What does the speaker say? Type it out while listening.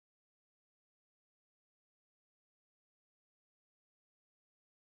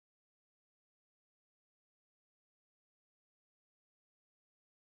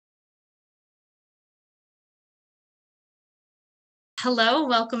Hello,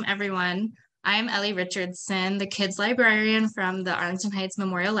 welcome everyone. I'm Ellie Richardson, the kids librarian from the Arlington Heights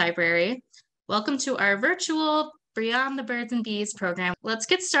Memorial Library. Welcome to our virtual Beyond the Birds and Bees program. Let's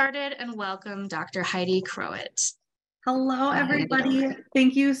get started and welcome Dr. Heidi Croatt. Hello, everybody.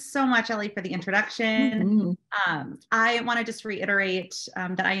 Thank you so much, Ellie, for the introduction. I want to just reiterate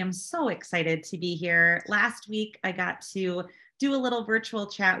that I am so excited to be here. Last week, I got to do a little virtual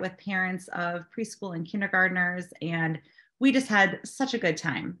chat with parents of preschool and kindergartners, and we just had such a good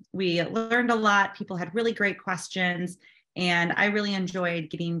time. We learned a lot. People had really great questions, and I really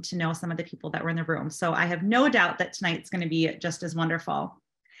enjoyed getting to know some of the people that were in the room. So I have no doubt that tonight's going to be just as wonderful.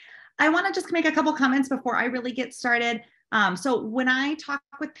 I want to just make a couple comments before I really get started. So when I talk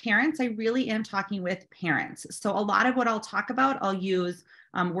with parents, I really am talking with parents. So a lot of what I'll talk about, I'll use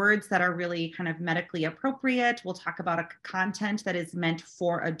words that are really kind of medically appropriate. We'll talk about a content that is meant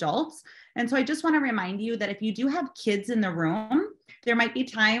for adults. And so I just want to remind you that if you do have kids in the room, there might be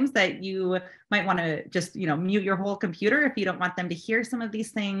times that you might want to just, mute your whole computer if you don't want them to hear some of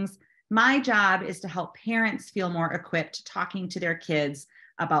these things. My job is to help parents feel more equipped talking to their kids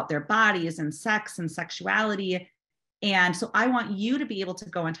about their bodies and sex and sexuality. And so I want you to be able to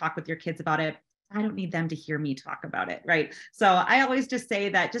go and talk with your kids about it. I don't need them to hear me talk about it, right? So I always just say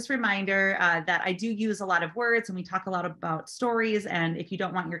that, just reminder that I do use a lot of words and we talk a lot about stories. And if you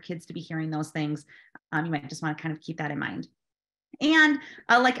don't want your kids to be hearing those things, you might just want to kind of keep that in mind. And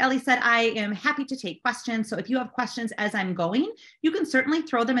like Ellie said, I am happy to take questions. So if you have questions as I'm going, you can certainly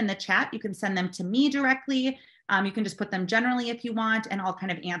throw them in the chat. You can send them to me directly. You can just put them generally if you want, and I'll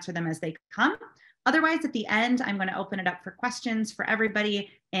kind of answer them as they come. Otherwise, at the end, I'm going to open it up for questions for everybody.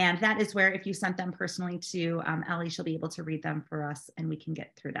 And that is where, if you sent them personally to Ellie, she'll be able to read them for us and we can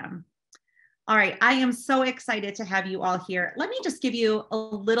get through them. All right, I am so excited to have you all here. Let me just give you a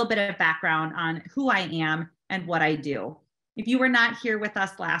little bit of background on who I am and what I do. If you were not here with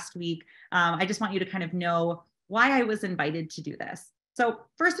us last week, I just want you to kind of know why I was invited to do this. So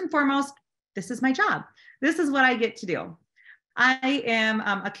first and foremost, this is my job. This is what I get to do. I am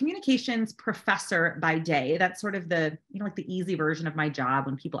a communications professor by day. That's sort of the, like the easy version of my job.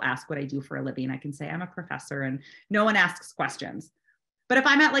 When people ask what I do for a living, I can say I'm a professor and no one asks questions. But if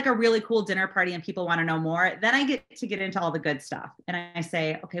I'm at like a really cool dinner party and people want to know more, then I get to get into all the good stuff. And I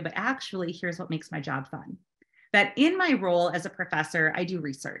say, okay, but actually, here's what makes my job fun. That in my role as a professor, I do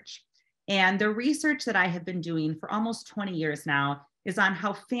research. And the research that I have been doing for almost 20 years now is on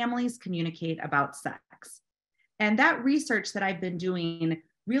how families communicate about sex. And that research that I've been doing,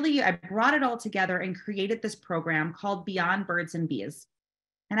 really, I brought it all together and created this program called Beyond Birds and Bees.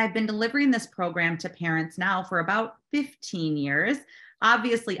 And I've been delivering this program to parents now for about 15 years,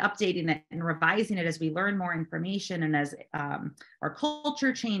 obviously updating it and revising it as we learn more information and as our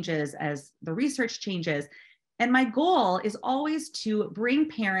culture changes, as the research changes. And my goal is always to bring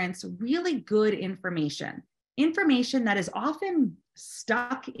parents really good information that is often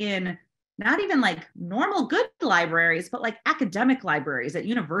stuck in not even like normal good libraries, but like academic libraries at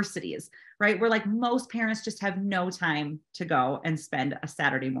universities, right? Where like most parents just have no time to go and spend a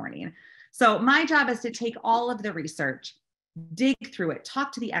Saturday morning. So my job is to take all of the research, dig through it,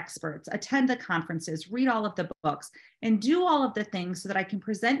 talk to the experts, attend the conferences, read all of the books, and do all of the things so that I can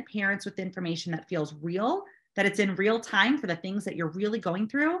present parents with information that feels real, that it's in real time for the things that you're really going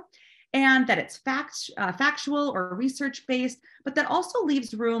through, and that it's factual or research-based, but that also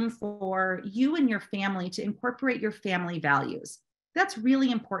leaves room for you and your family to incorporate your family values. That's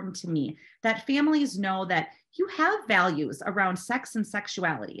really important to me, that families know that you have values around sex and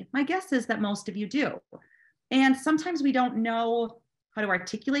sexuality. My guess is that most of you do. And sometimes we don't know how to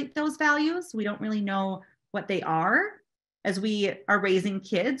articulate those values. We don't really know what they are. As we are raising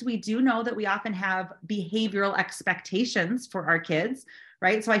kids, we do know that we often have behavioral expectations for our kids,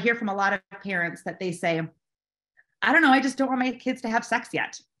 right? So I hear from a lot of parents that they say, I don't know, I just don't want my kids to have sex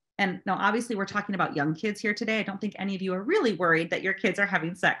yet. And now, obviously, we're talking about young kids here today. I don't think any of you are really worried that your kids are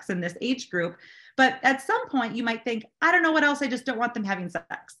having sex in this age group. But at some point, you might think, I don't know what else, I just don't want them having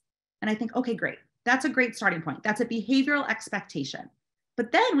sex. And I think, okay, great. That's a great starting point. That's a behavioral expectation.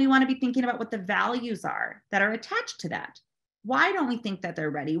 But then we want to be thinking about what the values are that are attached to that. Why don't we think that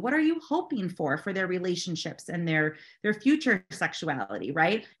they're ready? What are you hoping for their relationships and their future sexuality,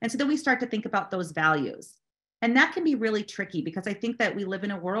 right? And so then we start to think about those values. And that can be really tricky because I think that we live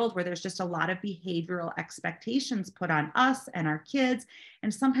in a world where there's just a lot of behavioral expectations put on us and our kids.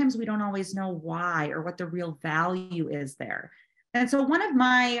 And sometimes we don't always know why or what the real value is there. And so one of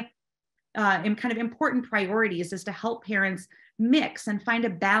my kind of important priorities is to help parents mix and find a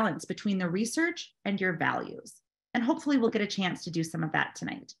balance between the research and your values. And hopefully we'll get a chance to do some of that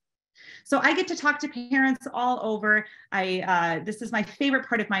tonight. So I get to talk to parents all over. This is my favorite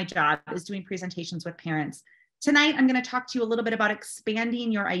part of my job, is doing presentations with parents. Tonight, I'm going to talk to you a little bit about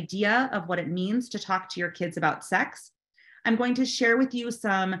expanding your idea of what it means to talk to your kids about sex. I'm going to share with you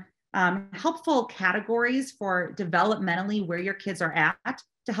some helpful categories for developmentally where your kids are at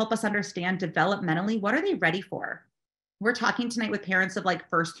to help us understand developmentally, what are they ready for? We're talking tonight with parents of like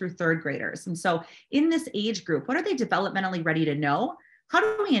first through third graders. And so in this age group, what are they developmentally ready to know? How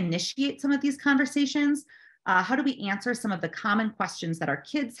do we initiate some of these conversations? How do we answer some of the common questions that our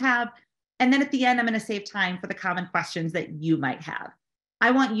kids have? And then at the end, I'm going to save time for the common questions that you might have.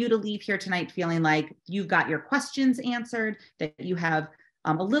 I want you to leave here tonight feeling like you've got your questions answered, that you have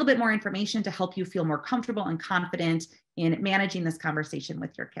a little bit more information to help you feel more comfortable and confident in managing this conversation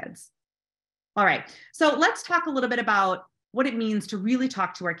with your kids. All right, so let's talk a little bit about what it means to really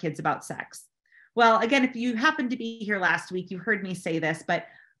talk to our kids about sex. Well, again, if you happened to be here last week, you heard me say this, but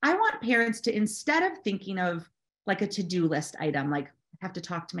I want parents to, instead of thinking of like a to-do list item, like I have to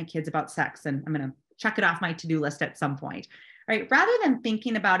talk to my kids about sex and I'm going to check it off my to-do list at some point, right? Rather than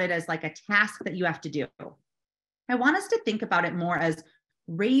thinking about it as like a task that you have to do, I want us to think about it more as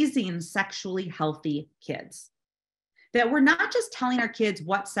raising sexually healthy kids. That we're not just telling our kids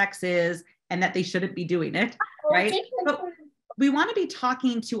what sex is and that they shouldn't be doing it, right? But we want to be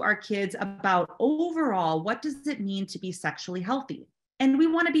talking to our kids about overall, what does it mean to be sexually healthy? And we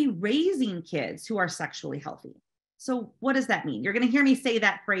want to be raising kids who are sexually healthy. So what does that mean? You're going to hear me say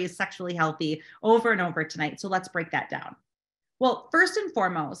that phrase sexually healthy over and over tonight. So let's break that down. Well, first and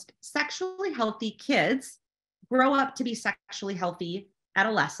foremost, sexually healthy kids grow up to be sexually healthy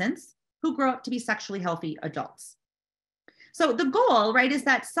adolescents who grow up to be sexually healthy adults. So the goal, right, is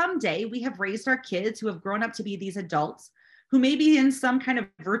that someday we have raised our kids who have grown up to be these adults who may be in some kind of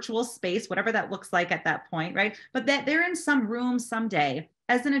virtual space, whatever that looks like at that point, right? But that they're in some room someday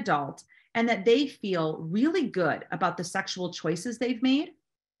as an adult and that they feel really good about the sexual choices they've made,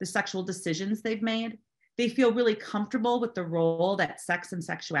 the sexual decisions they've made. They feel really comfortable with the role that sex and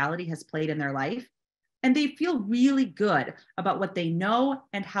sexuality has played in their life. And they feel really good about what they know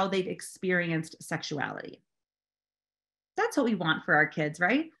and how they've experienced sexuality. That's what we want for our kids,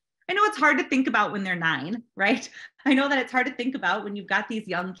 right? I know it's hard to think about when they're 9, right? I know that it's hard to think about when you've got these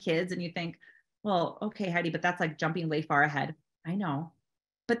young kids and you think, well, okay, Heidi, but that's like jumping way far ahead. I know,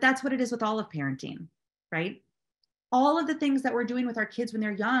 but that's what it is with all of parenting, right? All of the things that we're doing with our kids when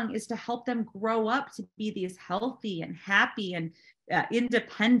they're young is to help them grow up to be these healthy and happy and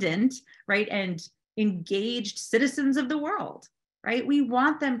independent, right? And engaged citizens of the world, right? We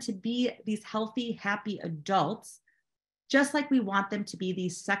want them to be these healthy, happy adults, just like we want them to be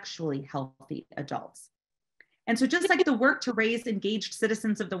these sexually healthy adults. And so just like the work to raise engaged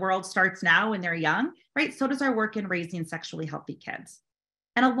citizens of the world starts now when they're young, right? So does our work in raising sexually healthy kids.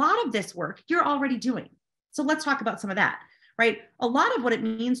 And a lot of this work you're already doing. So let's talk about some of that, right? A lot of what it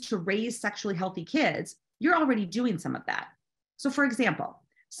means to raise sexually healthy kids, you're already doing some of that. So for example,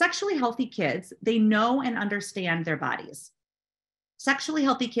 sexually healthy kids, they know and understand their bodies. Sexually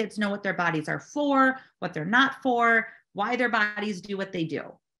healthy kids know what their bodies are for, what they're not for, why their bodies do what they do.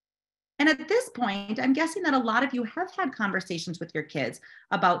 And at this point, I'm guessing that a lot of you have had conversations with your kids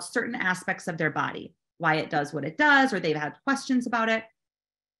about certain aspects of their body, why it does what it does, or they've had questions about it.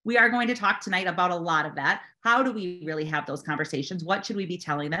 We are going to talk tonight about a lot of that. How do we really have those conversations? What should we be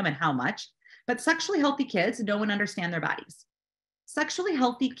telling them and how much? But sexually healthy kids know and understand their bodies. Sexually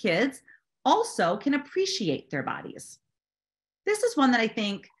healthy kids also can appreciate their bodies. This is one that I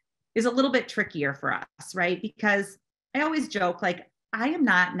think is a little bit trickier for us, right? Because I always joke, like, I am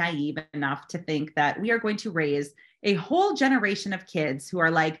not naive enough to think that we are going to raise a whole generation of kids who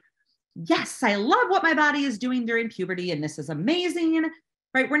are like, yes, I love what my body is doing during puberty, and this is amazing,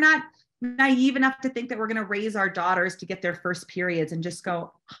 right? We're not naive enough to think that we're going to raise our daughters to get their first periods and just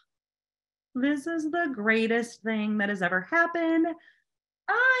go, this is the greatest thing that has ever happened.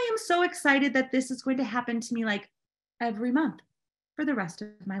 I am so excited that this is going to happen to me like every month for the rest of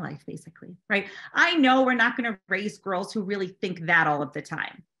my life, basically, right? I know we're not going to raise girls who really think that all of the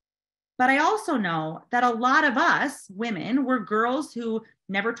time. But I also know that a lot of us women were girls who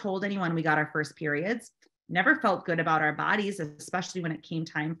never told anyone we got our first periods, never felt good about our bodies, especially when it came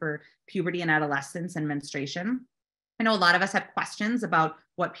time for puberty and adolescence and menstruation. I know a lot of us had questions about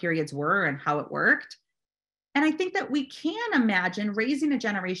what periods were and how it worked. And I think that we can imagine raising a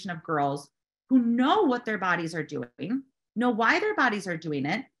generation of girls who know what their bodies are doing, know why their bodies are doing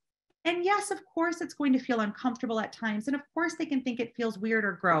it. And yes, of course, it's going to feel uncomfortable at times. And of course, they can think it feels weird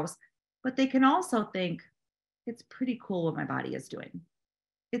or gross, but they can also think it's pretty cool what my body is doing.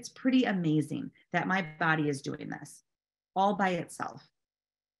 It's pretty amazing that my body is doing this all by itself.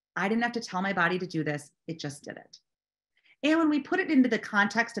 I didn't have to tell my body to do this. It just did it. And when we put it into the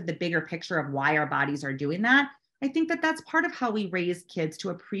context of the bigger picture of why our bodies are doing that, I think that that's part of how we raise kids to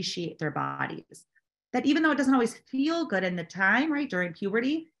appreciate their bodies. That even though it doesn't always feel good in the time, right, during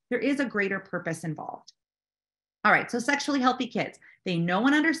puberty, there is a greater purpose involved. All right, so sexually healthy kids, they know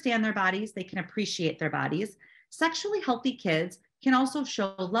and understand their bodies, they can appreciate their bodies. Sexually healthy kids can also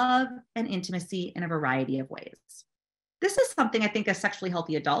show love and intimacy in a variety of ways. This is something I think as sexually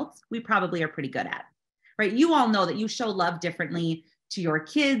healthy adults, we probably are pretty good at, right? You all know that you show love differently to your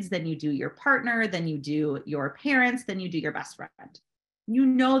kids than you do your partner, than you do your parents, than you do your best friend. You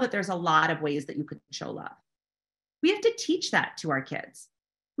know that there's a lot of ways that you could show love. We have to teach that to our kids.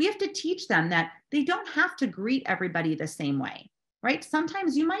 We have to teach them that they don't have to greet everybody the same way, right?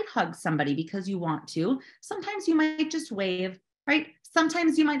 Sometimes you might hug somebody because you want to. Sometimes you might just wave, right?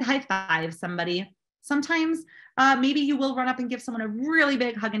 Sometimes you might high five somebody. Sometimes maybe you will run up and give someone a really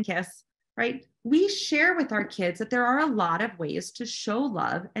big hug and kiss, right? We share with our kids that there are a lot of ways to show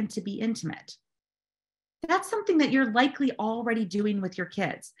love and to be intimate. That's something that you're likely already doing with your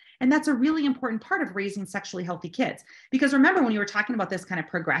kids. And that's a really important part of raising sexually healthy kids. Because remember, when you were talking about this kind of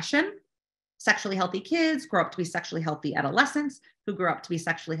progression, sexually healthy kids grow up to be sexually healthy adolescents who grow up to be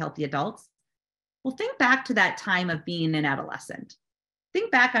sexually healthy adults. Well, think back to that time of being an adolescent. Think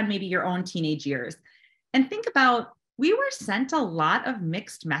back on maybe your own teenage years and think about, we were sent a lot of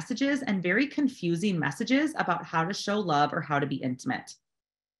mixed messages and very confusing messages about how to show love or how to be intimate.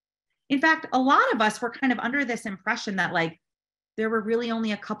 In fact, a lot of us were kind of under this impression that like there were really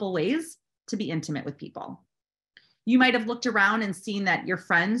only a couple ways to be intimate with people. You might have looked around and seen that your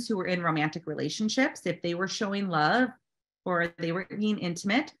friends who were in romantic relationships, if they were showing love or they were being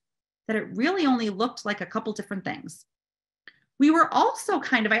intimate, that it really only looked like a couple different things. We were also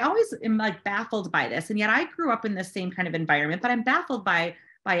kind of, I always am like baffled by this, and yet I grew up in this same kind of environment, but I'm baffled by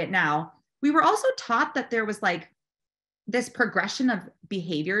it now. We were also taught that there was like this progression of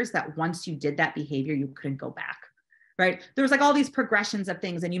behaviors that once you did that behavior, you couldn't go back, right? There was like all these progressions of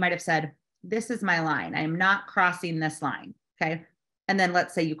things, and you might have said, this is my line. I am not crossing this line, okay? And then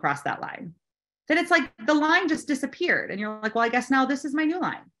let's say you cross that line. Then it's like the line just disappeared, and you're like, well, I guess now this is my new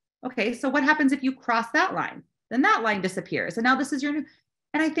line. Okay, so what happens if you cross that line? Then that line disappears, and now this is your new.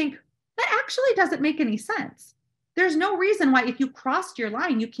 And I think that actually doesn't make any sense. There's no reason why if you crossed your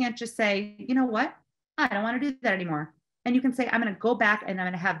line, you can't just say, you know what? I don't want to do that anymore. And you can say, I'm going to go back and I'm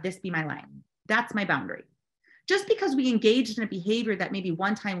going to have this be my line. That's my boundary. Just because we engaged in a behavior that maybe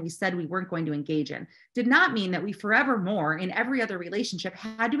one time we said we weren't going to engage in did not mean that we forevermore in every other relationship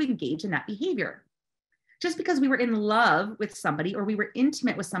had to engage in that behavior. Just because we were in love with somebody or we were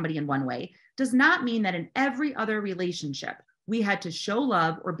intimate with somebody in one way does not mean that in every other relationship we had to show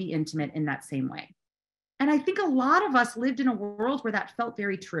love or be intimate in that same way. And I think a lot of us lived in a world where that felt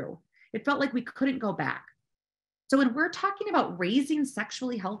very true. It felt like we couldn't go back. So when we're talking about raising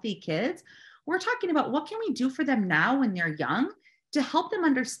sexually healthy kids, we're talking about what can we do for them now when they're young to help them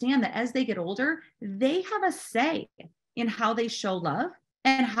understand that as they get older, they have a say in how they show love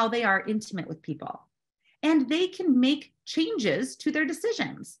and how they are intimate with people. And they can make changes to their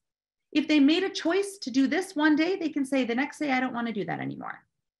decisions. If they made a choice to do this one day, they can say the next day, I don't want to do that anymore.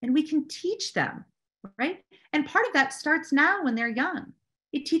 And we can teach them, right? And part of that starts now when they're young.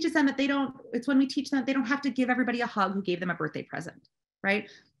 It teaches them that it's when we teach them that they don't have to give everybody a hug who gave them a birthday present, right?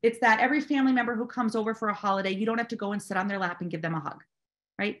 It's that every family member who comes over for a holiday, you don't have to go and sit on their lap and give them a hug,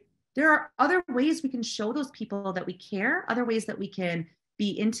 right? There are other ways we can show those people that we care, other ways that we can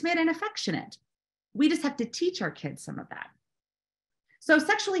be intimate and affectionate. We just have to teach our kids some of that. So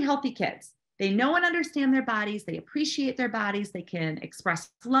sexually healthy kids, they know and understand their bodies, they appreciate their bodies, they can express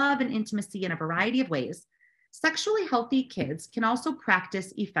love and intimacy in a variety of ways. Sexually healthy kids can also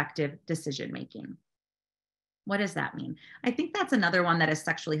practice effective decision-making. What does that mean? I think that's another one that as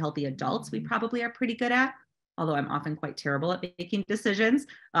sexually healthy adults, we probably are pretty good at, although I'm often quite terrible at making decisions,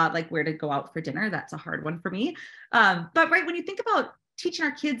 like where to go out for dinner. That's a hard one for me. But right, when you think about teaching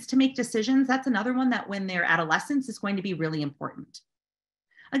our kids to make decisions, that's another one that when they're adolescents is going to be really important.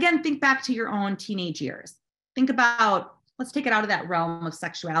 Again, think back to your own teenage years. Think about, let's take it out of that realm of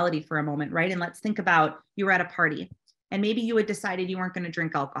sexuality for a moment, right? And let's think about you were at a party and maybe you had decided you weren't going to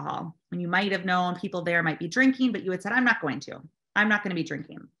drink alcohol. And you might have known people there might be drinking, but you had said, I'm not going to. I'm not going to be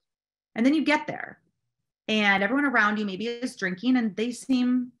drinking. And then you get there and everyone around you maybe is drinking and they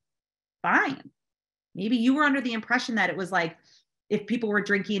seem fine. Maybe you were under the impression that it was like, if people were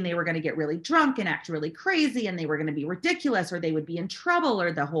drinking, they were going to get really drunk and act really crazy and they were going to be ridiculous or they would be in trouble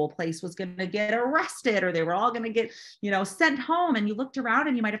or the whole place was going to get arrested or they were all going to get, sent home. And you looked around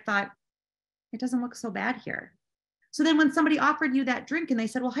and you might have thought, it doesn't look so bad here. So then when somebody offered you that drink and they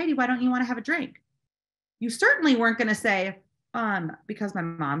said, well, Heidi, why don't you want to have a drink? You certainly weren't going to say, because my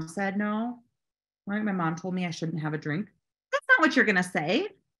mom said no, right? My mom told me I shouldn't have a drink. That's not what you're going to say.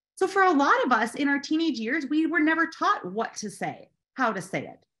 So for a lot of us in our teenage years, we were never taught what to say, how to say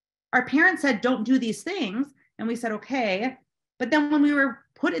it. Our parents said, don't do these things. And we said, okay. But then when we were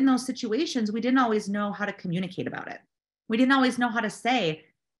put in those situations, we didn't always know how to communicate about it. We didn't always know how to say,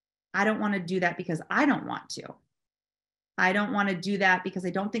 I don't want to do that because I don't want to. I don't want to do that because I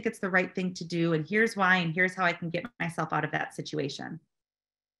don't think it's the right thing to do. And here's why, and here's how I can get myself out of that situation.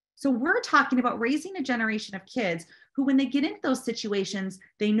 So we're talking about raising a generation of kids who, when they get into those situations,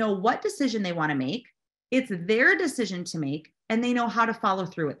 they know what decision they want to make. It's their decision to make, and they know how to follow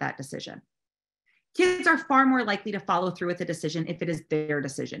through with that decision. Kids are far more likely to follow through with a decision if it is their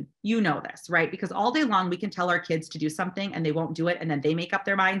decision. You know this, right? Because all day long, we can tell our kids to do something and they won't do it. And then they make up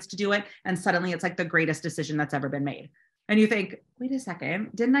their minds to do it. And suddenly it's like the greatest decision that's ever been made. And you think, wait a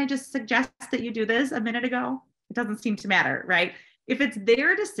second, didn't I just suggest that you do this a minute ago? It doesn't seem to matter, right? If it's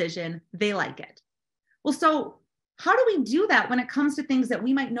their decision, they like it. Well, so how do we do that when it comes to things that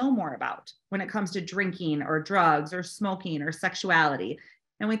we might know more about, when it comes to drinking or drugs or smoking or sexuality?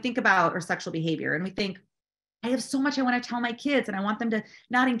 And we think about or sexual behavior, and we think, I have so much I want to tell my kids, and I want them to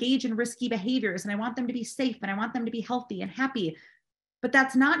not engage in risky behaviors, and I want them to be safe, and I want them to be healthy and happy. But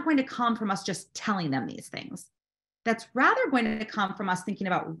that's not going to come from us just telling them these things. That's rather going to come from us thinking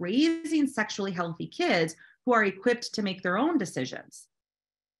about raising sexually healthy kids who are equipped to make their own decisions.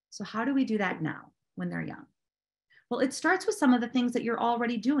 So how do we do that now when they're young? Well, it starts with some of the things that you're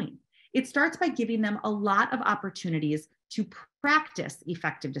already doing. It starts by giving them a lot of opportunities to practice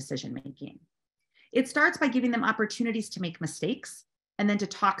effective decision-making. It starts by giving them opportunities to make mistakes and then to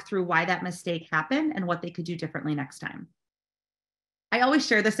talk through why that mistake happened and what they could do differently next time. I always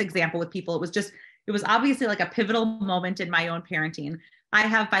share this example with people. It was obviously like a pivotal moment in my own parenting. I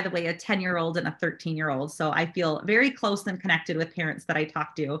have, by the way, a 10-year-old and a 13-year-old. So I feel very close and connected with parents that I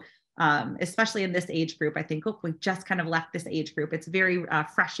talk to, especially in this age group. I think, we just kind of left this age group. It's very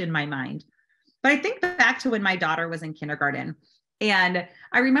fresh in my mind. But I think back to when my daughter was in kindergarten. And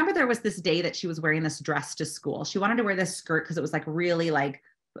I remember there was this day that she was wearing this dress to school. She wanted to wear this skirt because it was like really like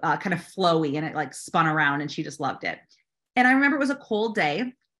kind of flowy, and it like spun around, and she just loved it. And I remember it was a cold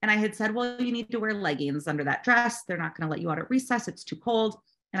day. And I had said, well, you need to wear leggings under that dress. They're not going to let you out at recess. It's too cold.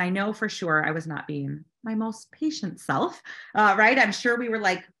 And I know for sure I was not being my most patient self, right? I'm sure we were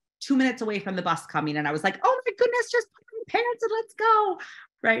like 2 minutes away from the bus coming. And I was like, oh my goodness, just put on pants and let's go,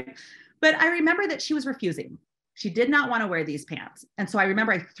 right? But I remember that she was refusing. She did not want to wear these pants. And so I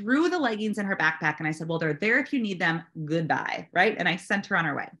remember I threw the leggings in her backpack and I said, well, they're there if you need them. Goodbye, right? And I sent her on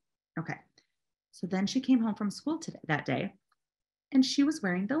her way. Okay. So then she came home from school that day. And she was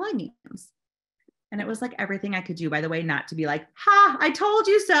wearing the leggings. And it was like everything I could do, by the way, not to be like, ha, I told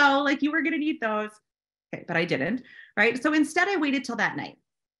you so, like you were going to need those. Okay, but I didn't, right? So instead I waited till that night.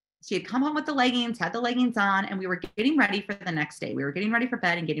 She had come home with the leggings, had the leggings on, and we were getting ready for the next day. We were getting ready for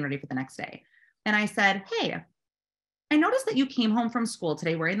bed and getting ready for the next day. And I said, hey, I noticed that you came home from school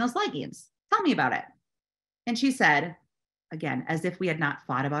today wearing those leggings. Tell me about it. And she said, again, as if we had not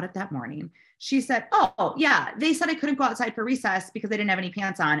thought about it that morning, she said, oh, yeah, they said I couldn't go outside for recess because I didn't have any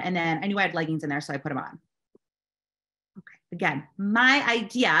pants on. And then I knew I had leggings in there, so I put them on. Okay, again, my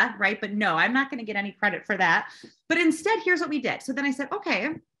idea, right? But no, I'm not going to get any credit for that. But instead, here's what we did. So then I said, okay,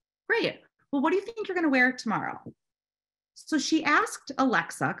 great. Well, what do you think you're going to wear tomorrow? So she asked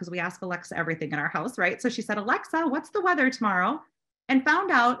Alexa, because we ask Alexa everything in our house, right? So she said, Alexa, what's the weather tomorrow? And found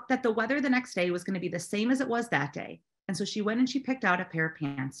out that the weather the next day was going to be the same as it was that day. And so she went and she picked out a pair of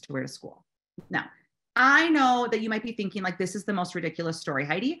pants to wear to school. Now, I know that you might be thinking like, this is the most ridiculous story,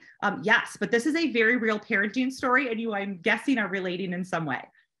 Heidi. Yes, but this is a very real parenting story, and you, I'm guessing, are relating in some way.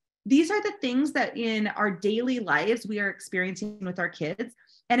 These are the things that in our daily lives we are experiencing with our kids.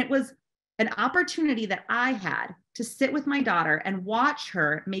 And it was an opportunity that I had to sit with my daughter and watch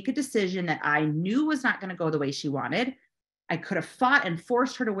her make a decision that I knew was not going to go the way she wanted. I could have fought and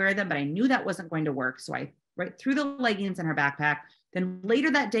forced her to wear them, but I knew that wasn't going to work. So I threw the leggings in her backpack. Then later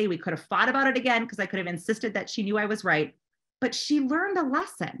that day, we could have fought about it again because I could have insisted that she knew I was right. But she learned a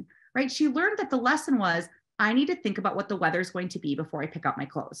lesson, right? She learned that the lesson was, I need to think about what the weather is going to be before I pick out my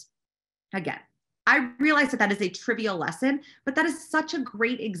clothes. Again, I realize that that is a trivial lesson, but that is such a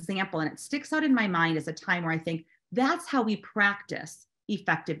great example. And it sticks out in my mind as a time where I think that's how we practice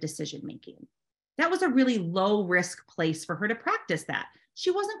effective decision-making. That was a really low risk place for her to practice that.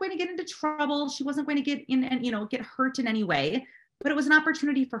 She wasn't going to get into trouble. She wasn't going to get in and, get hurt in any way, but it was an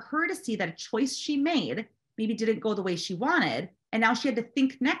opportunity for her to see that a choice she made maybe didn't go the way she wanted. And now she had to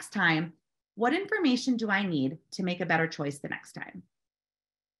think next time, what information do I need to make a better choice the next time?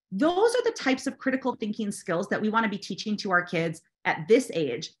 Those are the types of critical thinking skills that we want to be teaching to our kids at this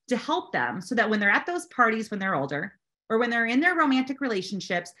age to help them so that when they're at those parties when they're older, or when they're in their romantic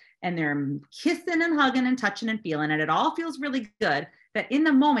relationships and they're kissing and hugging and touching and feeling, and it all feels really good, that in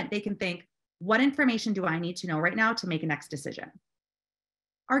the moment they can think, what information do I need to know right now to make a next decision?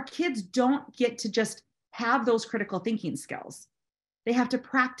 Our kids don't get to just have those critical thinking skills. They have to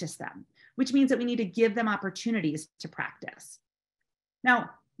practice them, which means that we need to give them opportunities to practice. Now,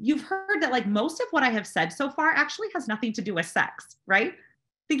 you've heard that like most of what I have said so far actually has nothing to do with sex, right?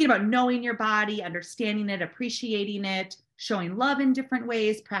 Thinking about knowing your body, understanding it, appreciating it, showing love in different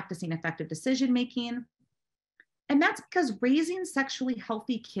ways, practicing effective decision-making. And that's because raising sexually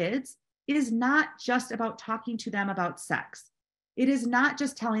healthy kids is not just about talking to them about sex. It is not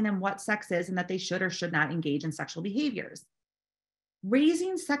just telling them what sex is and that they should or should not engage in sexual behaviors.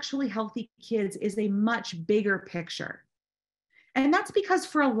 Raising sexually healthy kids is a much bigger picture. And that's because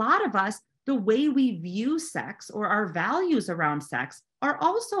for a lot of us, the way we view sex or our values around sex are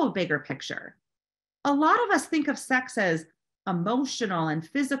also a bigger picture. A lot of us think of sex as emotional and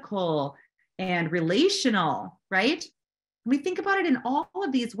physical and relational, right? We think about it in all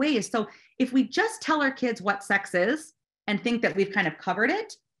of these ways. So if we just tell our kids what sex is and think that we've kind of covered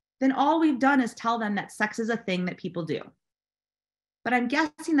it, then all we've done is tell them that sex is a thing that people do. But I'm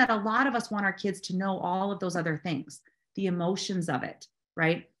guessing that a lot of us want our kids to know all of those other things, the emotions of it,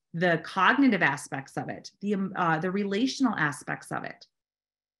 right? The cognitive aspects of it, the relational aspects of it.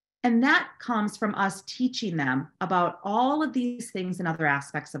 And that comes from us teaching them about all of these things and other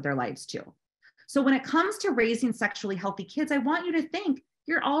aspects of their lives too. So when it comes to raising sexually healthy kids, I want you to think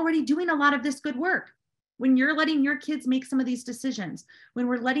you're already doing a lot of this good work. When you're letting your kids make some of these decisions, when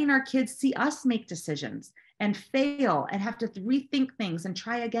we're letting our kids see us make decisions and fail and have to rethink things and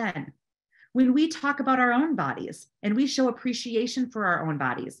try again. When we talk about our own bodies and we show appreciation for our own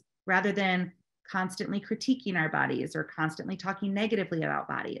bodies rather than constantly critiquing our bodies or constantly talking negatively about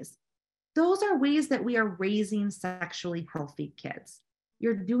bodies. Those are ways that we are raising sexually healthy kids.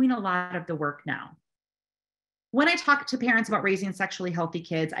 You're doing a lot of the work now. When I talk to parents about raising sexually healthy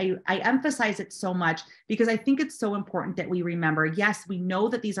kids, I emphasize it so much because I think it's so important that we remember, yes, we know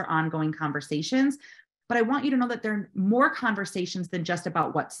that these are ongoing conversations, but I want you to know that there are more conversations than just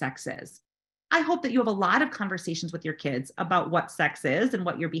about what sex is. I hope that you have a lot of conversations with your kids about what sex is and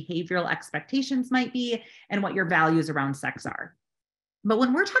what your behavioral expectations might be and what your values around sex are. But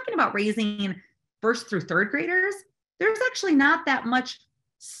when we're talking about raising first through third graders, there's actually not that much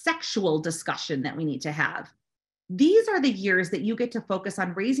sexual discussion that we need to have. These are the years that you get to focus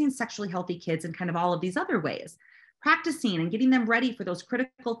on raising sexually healthy kids in kind of all of these other ways, practicing and getting them ready for those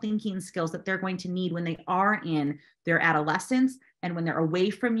critical thinking skills that they're going to need when they are in their adolescence and when they're away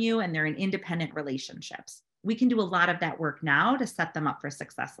from you and they're in independent relationships. We can do a lot of that work now to set them up for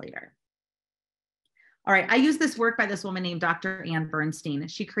success later. All right, I use this work by this woman named Dr. Ann Bernstein.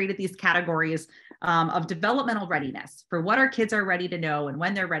 She created these categories of developmental readiness for what our kids are ready to know and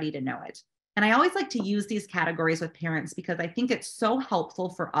when they're ready to know it. And I always like to use these categories with parents because I think it's so helpful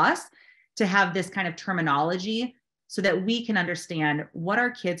for us to have this kind of terminology so that we can understand what our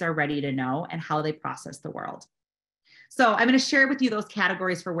kids are ready to know and how they process the world. So I'm going to share with you those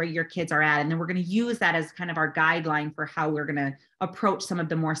categories for where your kids are at, and then we're going to use that as kind of our guideline for how we're going to approach some of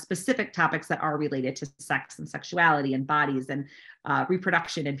the more specific topics that are related to sex and sexuality and bodies and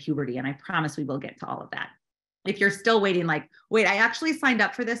reproduction and puberty. And I promise we will get to all of that. If you're still waiting, like, wait, I actually signed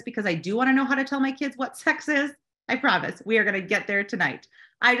up for this because I do want to know how to tell my kids what sex is. I promise we are going to get there tonight.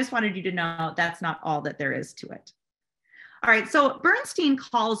 I just wanted you to know that's not all that there is to it. All right, so Bernstein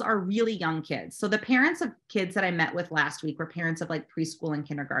calls our really young kids. So the parents of kids that I met with last week were parents of like preschool and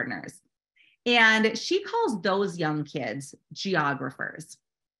kindergartners. And she calls those young kids geographers.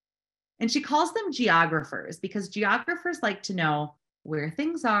 And she calls them geographers because geographers like to know where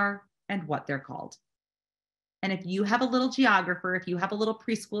things are and what they're called. And if you have a little geographer, if you have a little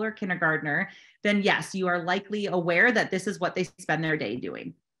preschool or kindergartner, then yes, you are likely aware that this is what they spend their day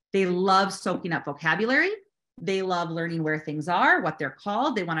doing. They love soaking up vocabulary. They love learning where things are, what they're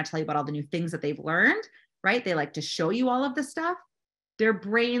called. They want to tell you about all the new things that they've learned, right? They like to show you all of the stuff. Their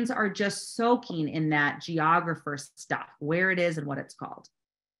brains are just soaking in that geographer stuff, where it is and what it's called.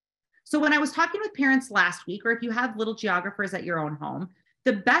 So when I was talking with parents last week, or if you have little geographers at your own home,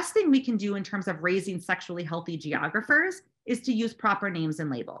 the best thing we can do in terms of raising sexually healthy geographers is to use proper names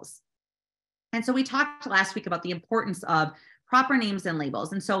and labels. And so we talked last week about the importance of proper names and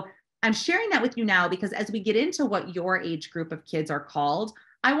labels. And so I'm sharing that with you now because as we get into what your age group of kids are called,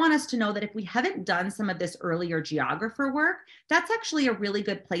 I want us to know that if we haven't done some of this earlier geographer work, that's actually a really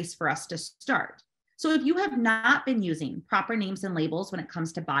good place for us to start. So if you have not been using proper names and labels when it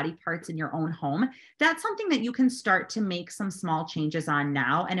comes to body parts in your own home, that's something that you can start to make some small changes on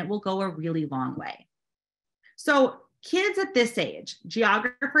now, and it will go a really long way. So kids at this age,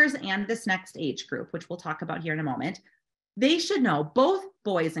 geographers and this next age group, which we'll talk about here in a moment, they should know, both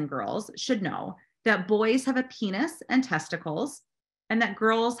boys and girls should know that boys have a penis and testicles, and that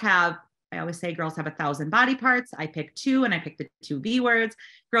girls have, I always say girls have 1,000 body parts. I pick 2 and I pick the 2 V words.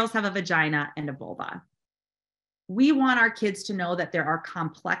 Girls have a vagina and a vulva. We want our kids to know that there are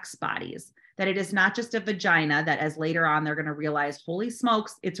complex bodies, that it is not just a vagina, that as later on they're going to realize, holy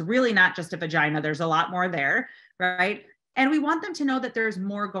smokes, it's really not just a vagina. There's a lot more there, right? And we want them to know that there's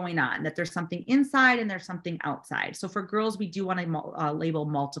more going on, that there's something inside and there's something outside. So for girls, we do want to label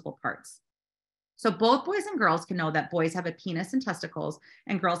multiple parts. So both boys and girls can know that boys have a penis and testicles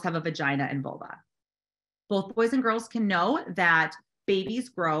and girls have a vagina and vulva. Both boys and girls can know that babies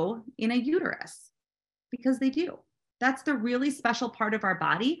grow in a uterus, because they do. That's the really special part of our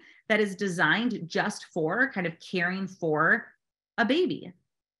body that is designed just for kind of caring for a baby.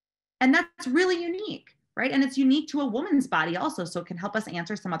 And that's really unique, right? And it's unique to a woman's body also. So it can help us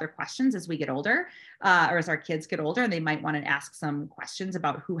answer some other questions as we get older, or as our kids get older, and they might want to ask some questions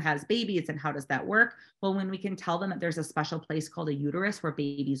about who has babies and how does that work. Well, when we can tell them that there's a special place called a uterus where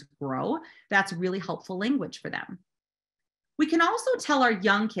babies grow, that's really helpful language for them. We can also tell our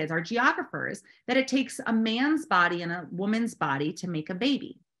young kids, our geographers, that it takes a man's body and a woman's body to make a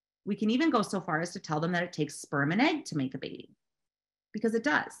baby. We can even go so far as to tell them that it takes sperm and egg to make a baby, because it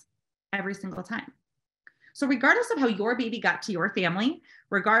does every single time. So regardless of how your baby got to your family,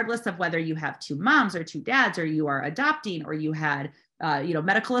 regardless of whether you have 2 moms or 2 dads, or you are adopting, or you had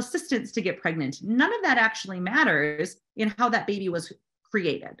medical assistance to get pregnant, none of that actually matters in how that baby was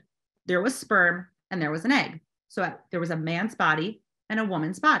created. There was sperm and there was an egg. So there was a man's body and a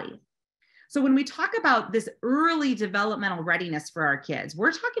woman's body. So when we talk about this early developmental readiness for our kids,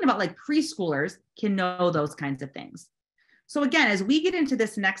 we're talking about like preschoolers can know those kinds of things. So again, as we get into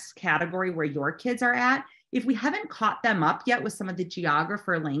this next category where your kids are at, if we haven't caught them up yet with some of the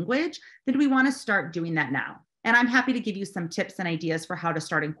geographer language, then we want to start doing that now. And I'm happy to give you some tips and ideas for how to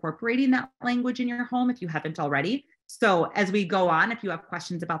start incorporating that language in your home if you haven't already. So as we go on, if you have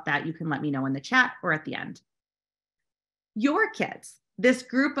questions about that, you can let me know in the chat or at the end. Your kids, this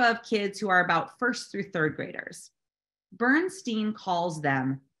group of kids who are about 1st through 3rd graders, Bernstein calls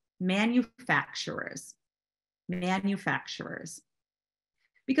them manufacturers. Manufacturers.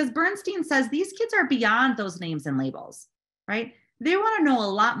 Because Bernstein says these kids are beyond those names and labels, right? They want to know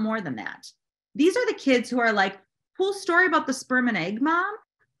a lot more than that. These are the kids who are like, cool story about the sperm and egg,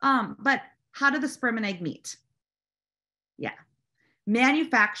 mom, but how do the sperm and egg meet? Yeah.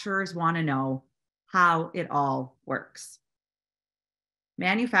 Manufacturers want to know how it all works.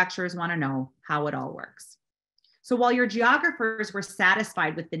 Manufacturers want to know how it all works. So while your geographers were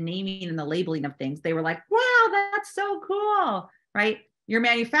satisfied with the naming and the labeling of things, they were like, wow, that's so cool, right? Your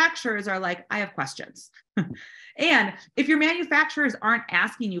manufacturers are like, I have questions. And if your manufacturers aren't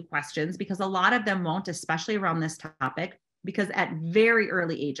asking you questions, because a lot of them won't, especially around this topic, because at very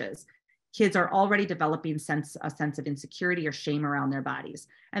early ages, kids are already developing a sense of insecurity or shame around their bodies.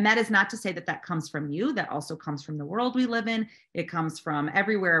 And that is not to say that that comes from you. That also comes from the world we live in. It comes from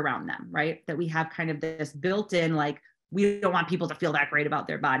everywhere around them, right? That we have kind of this built-in, like, we don't want people to feel that great about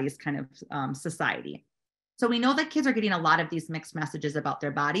their bodies kind of society. So we know that kids are getting a lot of these mixed messages about their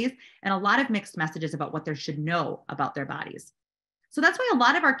bodies and a lot of mixed messages about what they should know about their bodies. So that's why a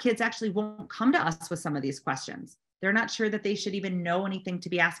lot of our kids actually won't come to us with some of these questions. They're not sure that they should even know anything to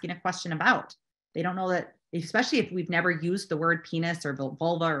be asking a question about. They don't know that, especially if we've never used the word penis or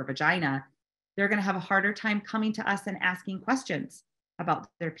vulva or vagina, they're going to have a harder time coming to us and asking questions about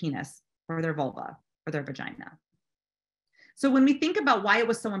their penis or their vulva or their vagina. So when we think about why it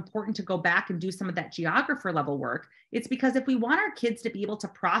was so important to go back and do some of that geographer level work, it's because if we want our kids to be able to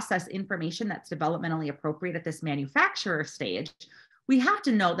process information that's developmentally appropriate at this manufacturer stage, we have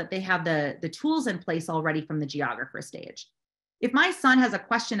to know that they have the tools in place already from the geographer stage. If my son has a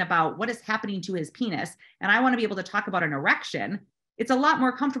question about what is happening to his penis, and I want to be able to talk about an erection, it's a lot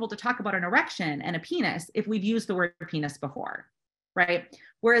more comfortable to talk about an erection and a penis if we've used the word penis before, right?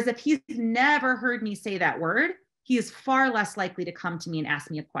 Whereas if he's never heard me say that word, he is far less likely to come to me and ask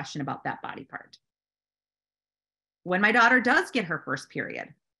me a question about that body part. When my daughter does get her first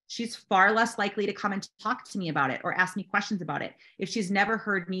period, she's far less likely to come and talk to me about it or ask me questions about it if she's never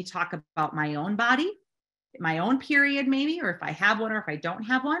heard me talk about my own body, my own period maybe, or if I have one or if I don't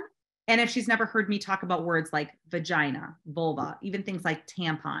have one. And if she's never heard me talk about words like vagina, vulva, even things like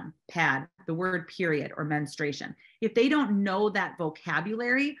tampon, pad, the word period or menstruation, if they don't know that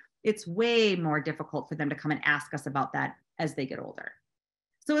vocabulary, it's way more difficult for them to come and ask us about that as they get older.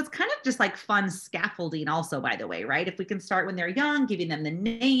 So it's kind of just like fun scaffolding also, by the way, right? If we can start when they're young, giving them the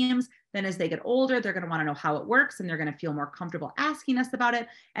names, then as they get older, they're going to want to know how it works and they're going to feel more comfortable asking us about it.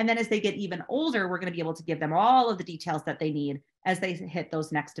 And then as they get even older, we're going to be able to give them all of the details that they need as they hit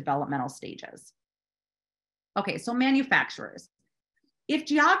those next developmental stages. Okay, so manufacturers. If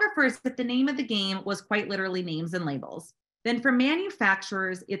geographers, if the name of the game was quite literally names and labels, then for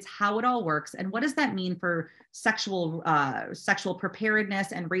manufacturers, it's how it all works. And what does that mean for sexual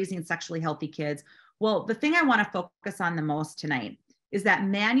preparedness and raising sexually healthy kids? Well, the thing I want to focus on the most tonight is that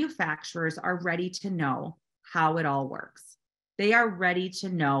manufacturers are ready to know how it all works. They are ready to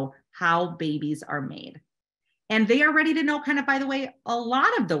know how babies are made. And they are ready to know, kind of, by the way, a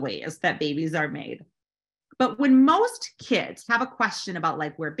lot of the ways that babies are made. But when most kids have a question about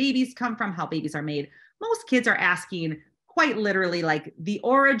like where babies come from, how babies are made, most kids are asking quite literally like the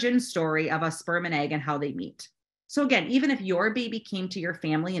origin story of a sperm and egg and how they meet. So again, even if your baby came to your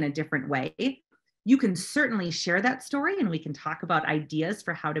family in a different way, you can certainly share that story and we can talk about ideas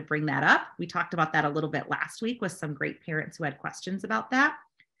for how to bring that up. We talked about that a little bit last week with some great parents who had questions about that.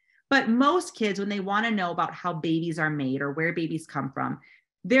 But most kids, when they want to know about how babies are made or where babies come from,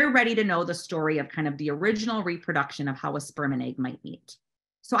 they're ready to know the story of kind of the original reproduction of how a sperm and egg might meet.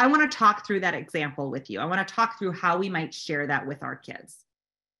 So I want to talk through that example with you. I want to talk through how we might share that with our kids.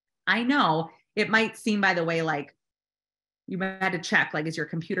 I know it might seem, by the way, like you might have to check, like, is your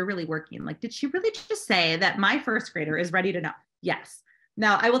computer really working? Like, did she really just say that my first grader is ready to know? Yes.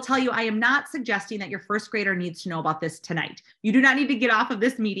 Now, I will tell you, I am not suggesting that your first grader needs to know about this tonight. You do not need to get off of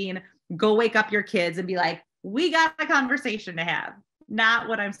this meeting, go wake up your kids and be like, we got a conversation to have. Not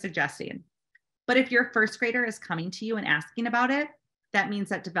what I'm suggesting. But if your first grader is coming to you and asking about it, that means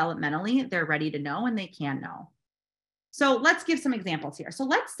that developmentally they're ready to know and they can know. So let's give some examples here. So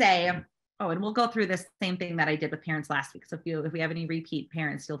let's say, and we'll go through this same thing that I did with parents last week. So if we have any repeat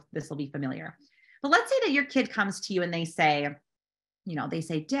parents, this will be familiar. But let's say that your kid comes to you and they say,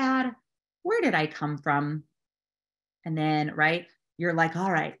 Dad, where did I come from? And then, right, you're like,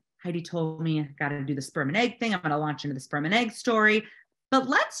 all right, Heidi told me I got to do the sperm and egg thing. I'm going to launch into the sperm and egg story. But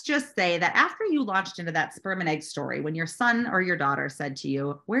let's just say that after you launched into that sperm and egg story, when your son or your daughter said to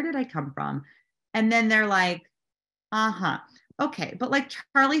you, where did I come from? And then they're like, okay, but like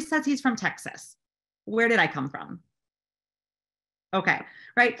Charlie says he's from Texas. Where did I come from? Okay,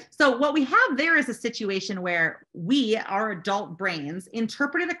 right? So what we have there is a situation where our adult brains,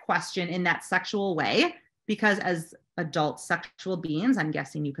 interpreted a question in that sexual way, because as adult sexual beings, I'm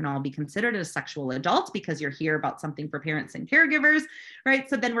guessing you can all be considered a sexual adult because you're here about something for parents and caregivers, right?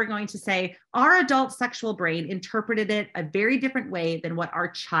 So then we're going to say our adult sexual brain interpreted it a very different way than what our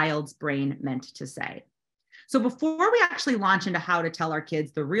child's brain meant to say. So before we actually launch into how to tell our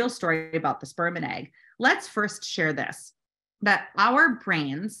kids the real story about the sperm and egg, let's first share this, that our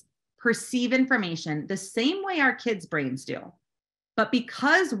brains perceive information the same way our kids' brains do. But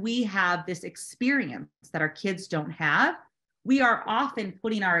because we have this experience that our kids don't have, we are often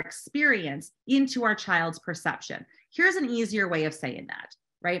putting our experience into our child's perception. Here's an easier way of saying that,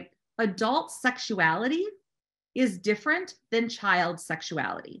 right? Adult sexuality is different than child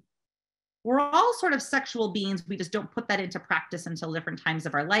sexuality. We're all sort of sexual beings. We just don't put that into practice until different times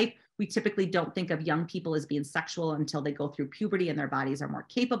of our life. We typically don't think of young people as being sexual until they go through puberty and their bodies are more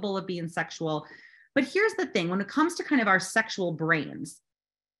capable of being sexual. But here's the thing, when it comes to kind of our sexual brains,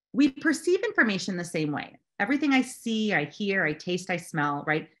 we perceive information the same way. Everything I see, I hear, I taste, I smell,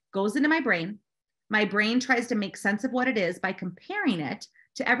 right, goes into my brain. My brain tries to make sense of what it is by comparing it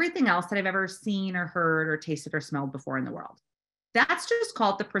to everything else that I've ever seen or heard or tasted or smelled before in the world. That's just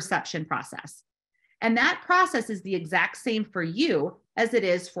called the perception process. And that process is the exact same for you as it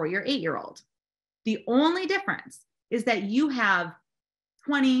is for your 8-year-old. The only difference is that you have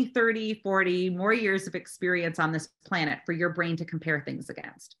 20, 30, 40 more years of experience on this planet for your brain to compare things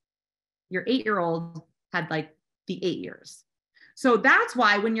against. Your 8-year-old had like the 8 years. So that's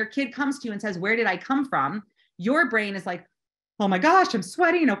why when your kid comes to you and says, where did I come from? Your brain is like, oh my gosh, I'm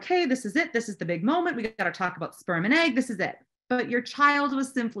sweating. Okay, this is it. This is the big moment. We got to talk about sperm and egg. This is it. But your child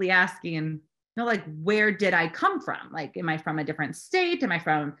was simply asking, like, where did I come from? Like, am I from a different state? Am I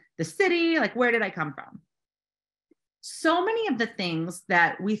from the city? Like, where did I come from? So many of the things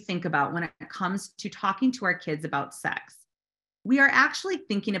that we think about when it comes to talking to our kids about sex, we are actually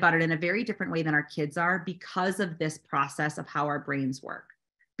thinking about it in a very different way than our kids are because of this process of how our brains work.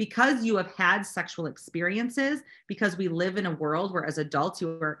 because you have had sexual experiences, because we live in a world where as adults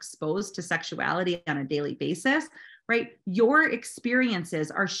you are exposed to sexuality on a daily basis, right? Your experiences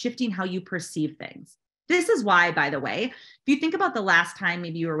are shifting how you perceive things. This is why, by the way, if you think about the last time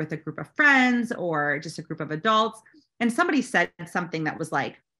maybe you were with a group of friends or just a group of adults and somebody said something that was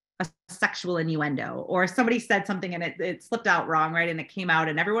like a sexual innuendo, or somebody said something and it slipped out wrong, right? And it came out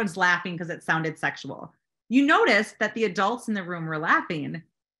and everyone's laughing because it sounded sexual. You notice that the adults in the room were laughing.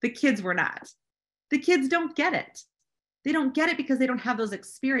 The kids were not. The kids don't get it. They don't get it because they don't have those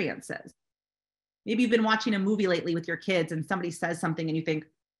experiences. Maybe you've been watching a movie lately with your kids and somebody says something and you think,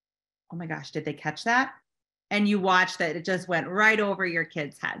 oh my gosh, did they catch that? And you watch that it just went right over your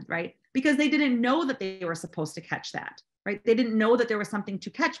kid's head, right? Because they didn't know that they were supposed to catch that, right? They didn't know that there was something to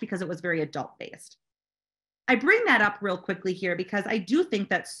catch because it was very adult based. I bring that up real quickly here because I do think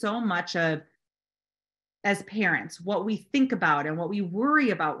that so much of, as parents, what we think about and what we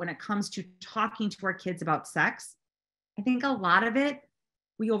worry about when it comes to talking to our kids about sex, I think a lot of it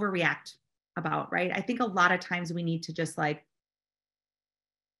we overreact about, right? I think a lot of times we need to just like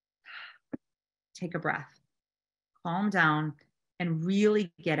take a breath, calm down, and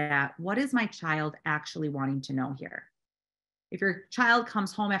really get at what is my child actually wanting to know here? If your child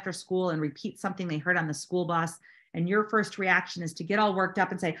comes home after school and repeats something they heard on the school bus, and your first reaction is to get all worked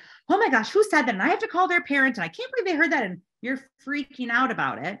up and say, oh my gosh, who said that? And I have to call their parent, and I can't believe they heard that. And you're freaking out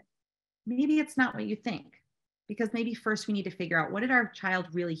about it. Maybe it's not what you think, because maybe first we need to figure out, what did our child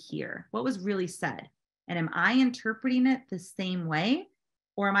really hear? What was really said? And am I interpreting it the same way?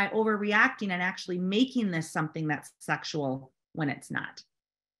 Or am I overreacting and actually making this something that's sexual when it's not?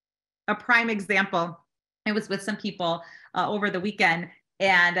 A prime example, I was with some people over the weekend,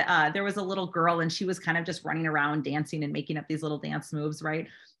 and there was a little girl, and she was kind of just running around dancing and making up these little dance moves, right?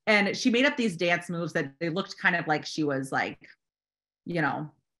 And she made up these dance moves that they looked kind of like she was like, you know,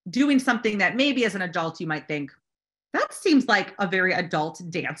 doing something that maybe as an adult you might think, that seems like a very adult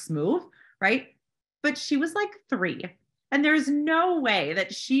dance move, right? But she was like 3. And there's no way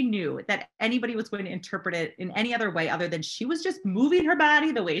that she knew that anybody was going to interpret it in any other way other than she was just moving her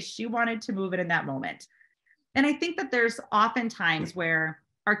body the way she wanted to move it in that moment. And I think that there's often times where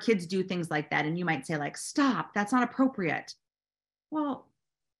our kids do things like that. And you might say like, stop, that's not appropriate. Well,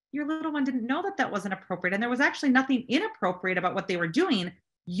 your little one didn't know that that wasn't appropriate. And there was actually nothing inappropriate about what they were doing.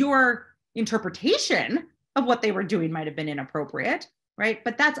 Your interpretation of what they were doing might have been inappropriate, right?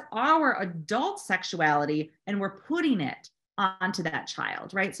 But that's our adult sexuality, and we're putting it onto that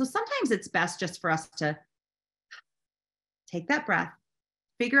child, right? So sometimes it's best just for us to take that breath,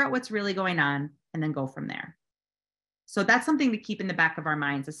 figure out what's really going on, and then go from there. So that's something to keep in the back of our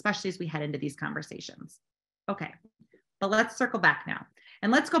minds, especially as we head into these conversations. Okay, but let's circle back now.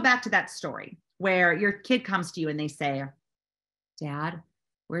 And let's go back to that story where your kid comes to you and they say, Dad,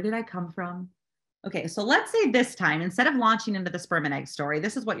 where did I come from? Okay, so let's say this time, instead of launching into the sperm and egg story,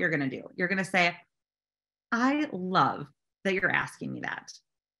 this is what you're going to do. You're going to say, I love that you're asking me that.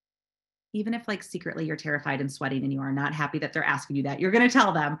 Even if like secretly you're terrified and sweating and you are not happy that they're asking you that, you're going to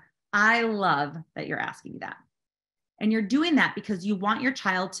tell them, I love that you're asking me that. And you're doing that because you want your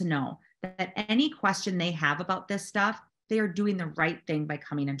child to know that any question they have about this stuff, they are doing the right thing by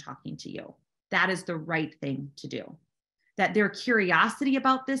coming and talking to you. That is the right thing to do. That their curiosity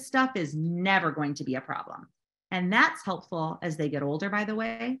about this stuff is never going to be a problem. And that's helpful as they get older, by the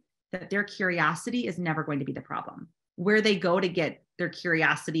way, that their curiosity is never going to be the problem. Where they go to get their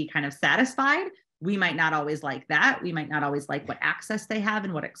curiosity kind of satisfied, we might not always like that. We might not always like what access they have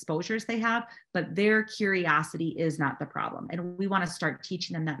and what exposures they have, but their curiosity is not the problem. And we want to start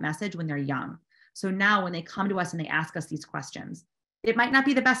teaching them that message when they're young. So now when they come to us and they ask us these questions, it might not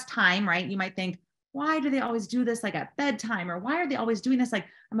be the best time, right? You might think, why do they always do this like at bedtime? Or why are they always doing this? Like,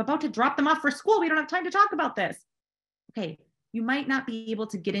 I'm about to drop them off for school. We don't have time to talk about this. Okay, you might not be able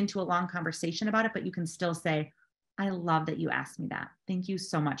to get into a long conversation about it, but you can still say, I love that you asked me that. Thank you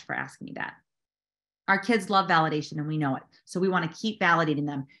so much for asking me that. Our kids love validation and we know it. So we want to keep validating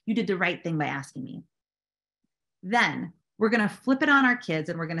them. You did the right thing by asking me. Then we're going to flip it on our kids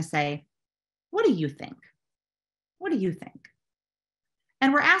and we're going to say, what do you think? What do you think?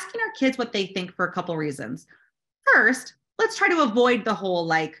 And we're asking our kids what they think for a couple reasons. First, let's try to avoid the whole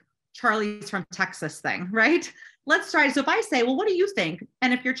like Charlie's from Texas thing, right? Let's try. So if I say, well, what do you think?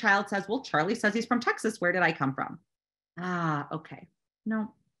 And if your child says, well, Charlie says he's from Texas, where did I come from? Ah, okay.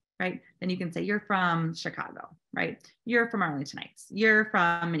 No, right? Then you can say, you're from Chicago, right? You're from Arlington Heights. You're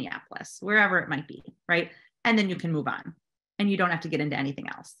from Minneapolis, wherever it might be, right? And then you can move on and you don't have to get into anything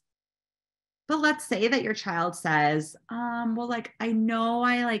else. But let's say that your child says, well, like, I know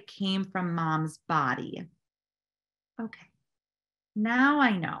I like came from mom's body. Okay. now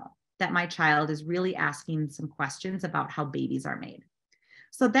I know that my child is really asking some questions about how babies are made.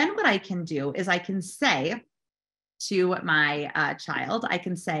 So then what I can do is I can say to my child, I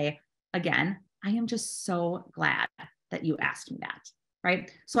can say, again, I am just so glad that you asked me that,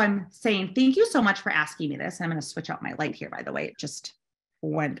 right? So I'm saying, thank you so much for asking me this. I'm going to switch out my light here, by the way. It just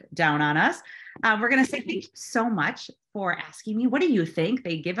went down on us. We're going to say, thank you so much for asking me. What do you think?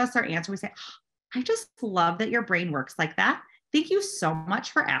 They give us our answer. We say, oh, I just love that your brain works like that. Thank you so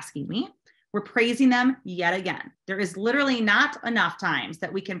much for asking me. We're praising them yet again. There is literally not enough times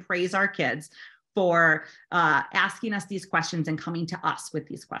that we can praise our kids for asking us these questions and coming to us with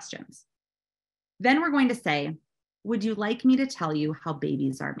these questions. Then we're going to say, would you like me to tell you how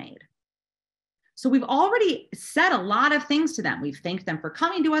babies are made? So we've already said a lot of things to them. We've thanked them for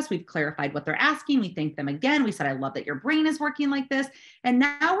coming to us. We've clarified what they're asking. We thanked them again. We said, I love that your brain is working like this. And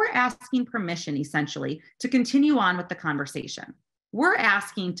now we're asking permission, essentially, to continue on with the conversation. We're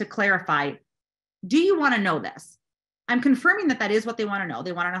asking to clarify, do you want to know this? I'm confirming that that is what they want to know.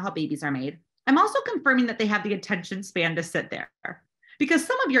 They want to know how babies are made. I'm also confirming that they have the attention span to sit there. Because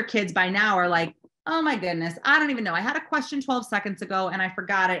some of your kids by now are like, oh my goodness, I don't even know. I had a question 12 seconds ago and I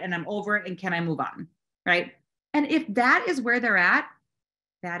forgot it and I'm over it and can I move on, right? And if that is where they're at,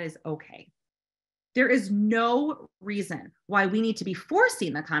 that is okay. There is no reason why we need to be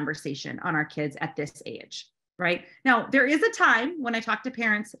forcing the conversation on our kids at this age, right? Now, there is a time when I talk to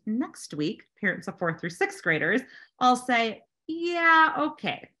parents next week, parents of 4th through 6th graders, I'll say, yeah,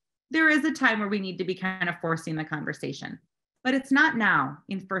 okay. There is a time where we need to be kind of forcing the conversation, but it's not now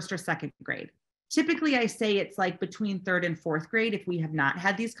in 1st or 2nd grade. Typically, I say it's like between 3rd and 4th grade. If we have not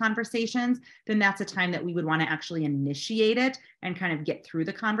had these conversations, then that's a time that we would want to actually initiate it and kind of get through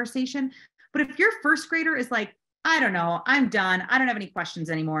the conversation. But if your 1st grader is like, I don't know, I'm done, I don't have any questions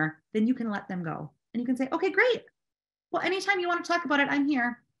anymore, then you can let them go. And you can say, okay, great. Well, anytime you want to talk about it, I'm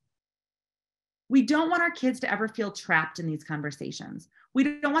here. We don't want our kids to ever feel trapped in these conversations. We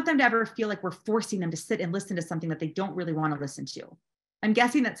don't want them to ever feel like we're forcing them to sit and listen to something that they don't really want to listen to. I'm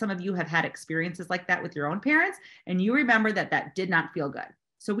guessing that some of you have had experiences like that with your own parents, and you remember that that did not feel good.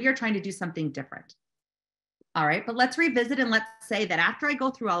 So we are trying to do something different. All right, but let's revisit and let's say that after I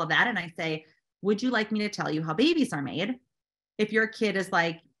go through all of that and I say, would you like me to tell you how babies are made? If your kid is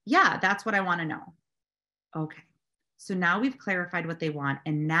like, yeah, that's what I want to know. Okay, so now we've clarified what they want,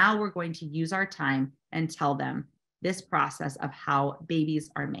 and now we're going to use our time and tell them this process of how babies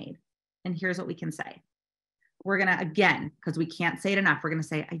are made. And here's what we can say. We're going to, again, because we can't say it enough, we're going to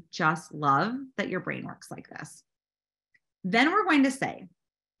say, I just love that your brain works like this. Then we're going to say,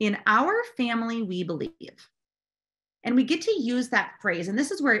 in our family, we believe. And we get to use that phrase. And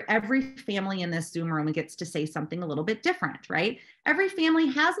this is where every family in this Zoom room gets to say something a little bit different, right? Every family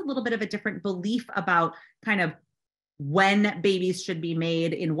has a little bit of a different belief about kind of when babies should be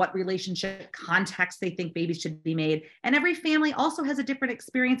made, in what relationship context they think babies should be made. And every family also has a different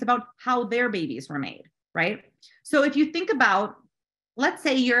experience about how their babies were made. Right? So if you think about, let's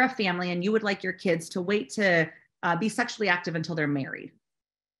say you're a family and you would like your kids to wait to be sexually active until they're married.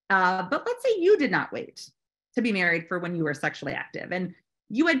 But let's say you did not wait to be married for when you were sexually active and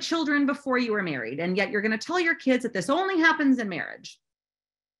you had children before you were married. And yet you're going to tell your kids that this only happens in marriage.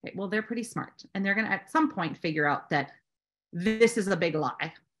 Okay, well, they're pretty smart. And they're going to at some point figure out that this is a big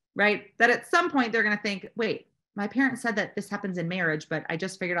lie, right? That at some point they're going to think, wait, my parents said that this happens in marriage, but I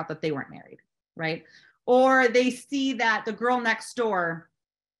just figured out that they weren't married, right? Or they see that the girl next door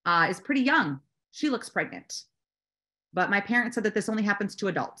is pretty young. She looks pregnant. But my parents said that this only happens to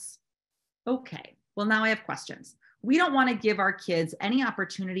adults. Okay, well, now I have questions. We don't want to give our kids any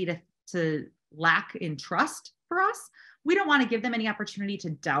opportunity to lack in trust for us. We don't want to give them any opportunity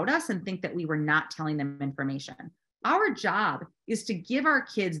to doubt us and think that we were not telling them information. Our job is to give our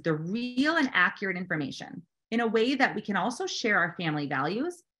kids the real and accurate information in a way that we can also share our family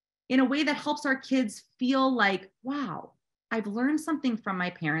values, in a way that helps our kids feel like, wow, I've learned something from my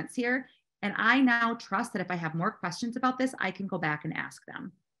parents here. And I now trust that if I have more questions about this, I can go back and ask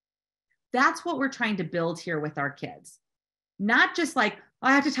them. That's what we're trying to build here with our kids. Not just like, oh,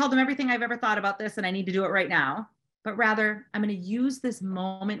 I have to tell them everything I've ever thought about this and I need to do it right now, but rather I'm going to use this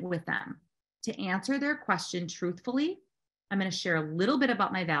moment with them to answer their question truthfully. I'm going to share a little bit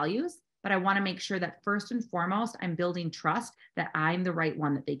about my values, but I want to make sure that first and foremost, I'm building trust that I'm the right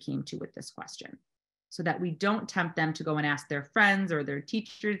one that they came to with this question, so that we don't tempt them to go and ask their friends or their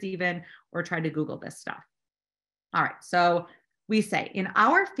teachers even, or try to Google this stuff. All right, so we say, in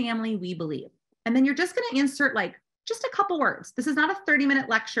our family, we believe. And then you're just going to insert like just a couple words. This is not a 30-minute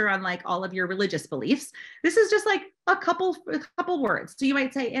lecture on like all of your religious beliefs. This is just like a couple words. So you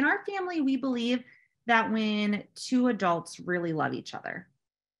might say, in our family, we believe that when two adults really love each other.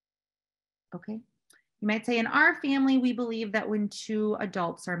 Okay. You might say, in our family, we believe that when two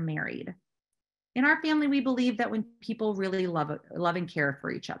adults are married. In our family, we believe that when people really love and care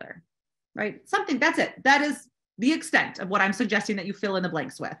for each other, right? Something, that's it. That is the extent of what I'm suggesting that you fill in the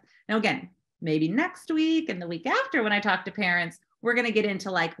blanks with. Now, again, maybe next week and the week after when I talk to parents, we're going to get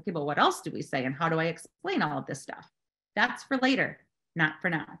into like, okay, but what else do we say? And how do I explain all of this stuff? That's for later, not for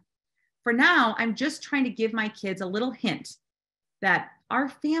now. For now, I'm just trying to give my kids a little hint that our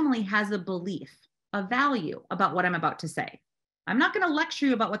family has a belief, a value about what I'm about to say. I'm not going to lecture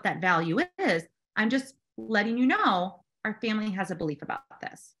you about what that value is. I'm just letting you know our family has a belief about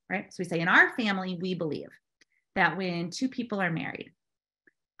this, right? So we say in our family, we believe that when two people are married,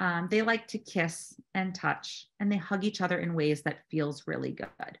 they like to kiss and touch and they hug each other in ways that feels really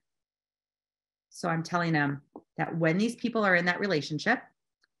good. So I'm telling them that when these people are in that relationship,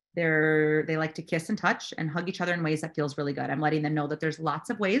 they like to kiss and touch and hug each other in ways that feels really good. I'm letting them know that there's lots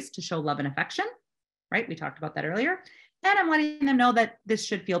of ways to show love and affection, right? We talked about that earlier. And I'm letting them know that this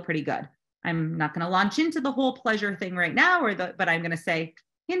should feel pretty good. I'm not going to launch into the whole pleasure thing right now, but I'm going to say,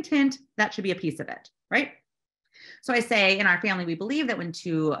 hint, hint, that should be a piece of it, right? So I say in our family, we believe that when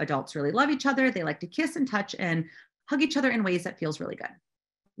two adults really love each other, they like to kiss and touch and hug each other in ways that feels really good.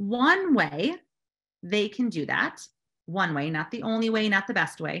 One way they can do that, one way, not the only way, not the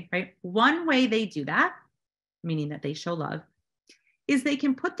best way, right? One way they do that, meaning that they show love, is they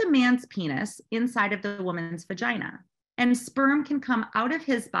can put the man's penis inside of the woman's vagina and sperm can come out of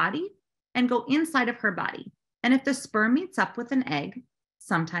his body and go inside of her body. And if the sperm meets up with an egg,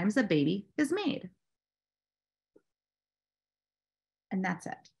 sometimes a baby is made. And that's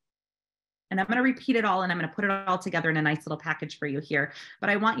it. And I'm going to repeat it all and I'm going to put it all together in a nice little package for you here. But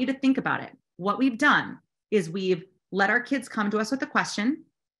I want you to think about it. What we've done is we've let our kids come to us with a question.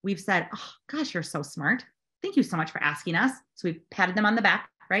 We've said, oh, gosh, you're so smart. Thank you so much for asking us. So we've patted them on the back,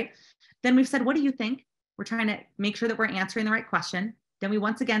 right? Then we've said, what do you think? We're trying to make sure that we're answering the right question. Then we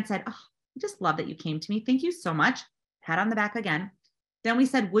once again said, oh, I just love that you came to me. Thank you so much. Pat on the back again. Then we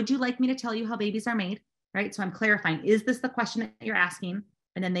said, would you like me to tell you how babies are made? Right? So I'm clarifying, is this the question that you're asking?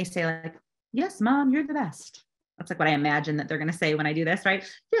 And then they say like, yes, mom, you're the best. That's like what I imagine that they're going to say when I do this, right?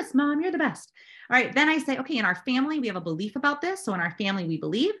 Yes, mom, you're the best. All right. Then I say, okay, in our family, we have a belief about this. So in our family, we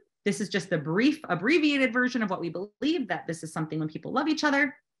believe this is just the brief, abbreviated version of what we believe, that this is something when people love each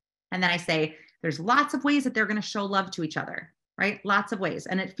other. And then I say, there's lots of ways that they're going to show love to each other, right? Lots of ways.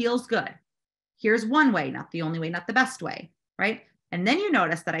 And it feels good. Here's one way, not the only way, not the best way, right? And then you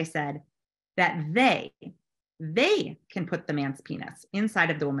notice that I said that they can put the man's penis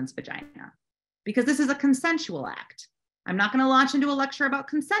inside of the woman's vagina because this is a consensual act. I'm not going to launch into a lecture about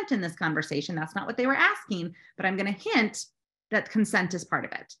consent in this conversation. That's not what they were asking, but I'm going to hint that consent is part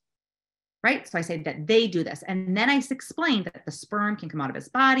of it, right? So I say that they do this. And then I explained that the sperm can come out of his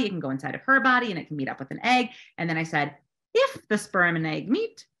body, it can go inside of her body, and it can meet up with an egg. And then I said, if the sperm and egg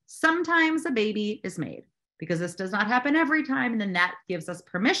meet, sometimes a baby is made, because this does not happen every time. And then that gives us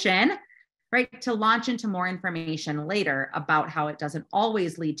permission, right, to launch into more information later about how it doesn't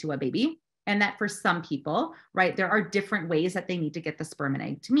always lead to a baby. And that for some people, right, there are different ways that they need to get the sperm and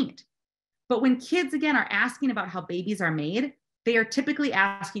egg to meet. But when kids, again, are asking about how babies are made, they are typically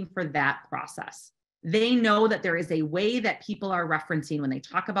asking for that process. They know that there is a way that people are referencing when they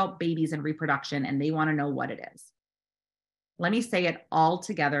talk about babies and reproduction, and they want to know what it is. Let me say it all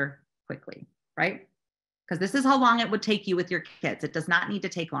together quickly, right? Because this is how long it would take you with your kids. It does not need to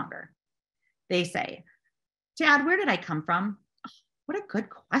take longer. They say, Dad, where did I come from? Oh, what a good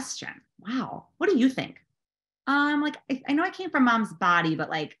question. Wow. What do you think? Like, I know I came from mom's body, but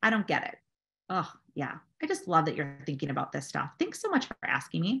like, I don't get it. Oh, yeah. I just love that you're thinking about this stuff. Thanks so much for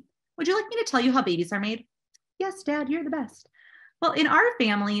asking me. Would you like me to tell you how babies are made? Yes, Dad, you're the best. Well, in our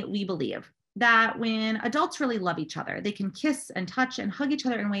family, we believe that when adults really love each other, they can kiss and touch and hug each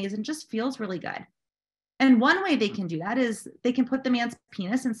other in ways and just feels really good. And one way they can do that is they can put the man's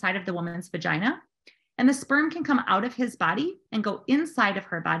penis inside of the woman's vagina, and the sperm can come out of his body and go inside of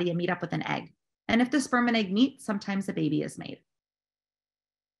her body and meet up with an egg. And if the sperm and egg meet, sometimes a baby is made.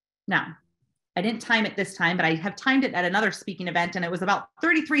 Now, I didn't time it this time, but I have timed it at another speaking event, and it was about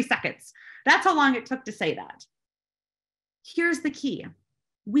 33 seconds. That's how long it took to say that. Here's the key.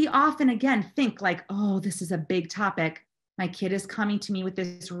 We often, again, think like, oh, this is a big topic. My kid is coming to me with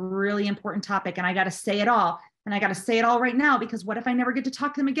this really important topic, and I got to say it all. And I got to say it all right now, because what if I never get to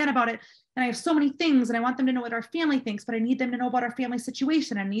talk to them again about it? And I have so many things, and I want them to know what our family thinks, but I need them to know about our family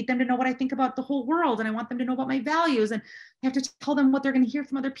situation. I need them to know what I think about the whole world. And I want them to know about my values. And I have to tell them what they're going to hear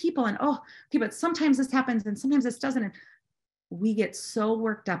from other people. And oh, okay, but sometimes this happens and sometimes this doesn't. And we get so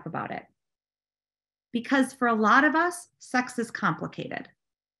worked up about it. Because for a lot of us, sex is complicated.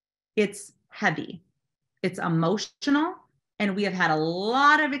 It's heavy, it's emotional, and we have had a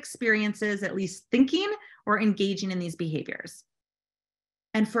lot of experiences, at least thinking or engaging in these behaviors.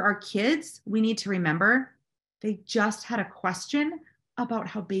 And for our kids, we need to remember they just had a question about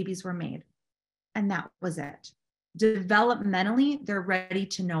how babies were made. And that was it. Developmentally, they're ready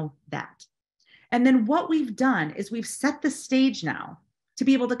to know that. And then what we've done is we've set the stage now to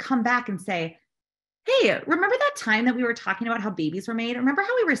be able to come back and say, hey, remember that time that we were talking about how babies were made? Remember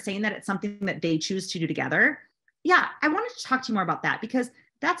how we were saying that it's something that they choose to do together? Yeah, I wanted to talk to you more about that because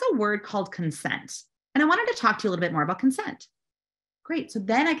that's a word called consent. And I wanted to talk to you a little bit more about consent. Great. So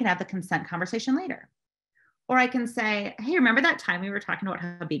then I can have the consent conversation later. Or I can say, hey, remember that time we were talking about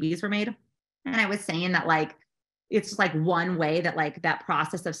how babies were made? And I was saying that like, it's like one way that like that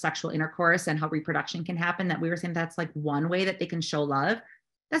process of sexual intercourse and how reproduction can happen, that we were saying that's like one way that they can show love.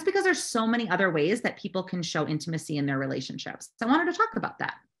 That's because there's so many other ways that people can show intimacy in their relationships. So I wanted to talk about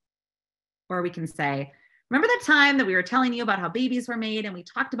that. Or we can say, remember that time that we were telling you about how babies were made and we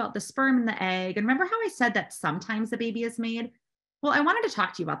talked about the sperm and the egg? And remember how I said that sometimes the baby is made? Well, I wanted to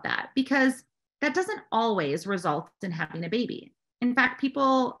talk to you about that because that doesn't always result in having a baby. In fact,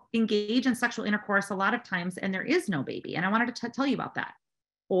 people engage in sexual intercourse a lot of times and there is no baby. And I wanted to tell you about that.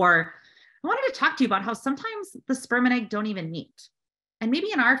 Or I wanted to talk to you about how sometimes the sperm and egg don't even meet. And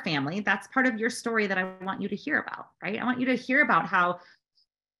maybe in our family, that's part of your story that I want you to hear about, right? I want you to hear about how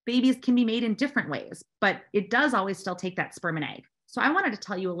babies can be made in different ways, but it does always still take that sperm and egg. So I wanted to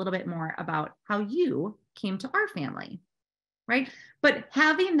tell you a little bit more about how you came to our family, right? But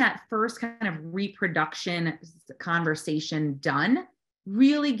having that first kind of reproduction conversation done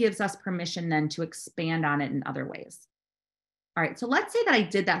really gives us permission then to expand on it in other ways. All right, so let's say that I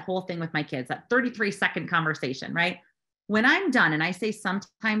did that whole thing with my kids, that 33-second conversation, right? When I'm done and I say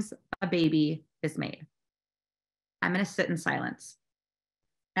sometimes a baby is made, I'm going to sit in silence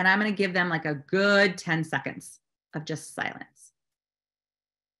and I'm going to give them like a good 10 seconds of just silence.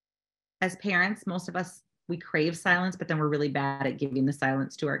 As parents, most of us, we crave silence, but then we're really bad at giving the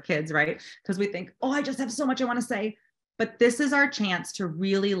silence to our kids, right? Because we think, oh, I just have so much I want to say. But this is our chance to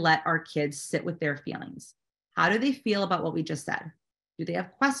really let our kids sit with their feelings. How do they feel about what we just said? Do they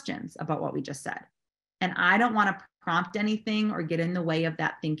have questions about what we just said? And I don't want to prompt anything or get in the way of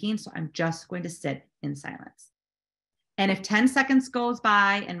that thinking. So I'm just going to sit in silence. And if 10 seconds goes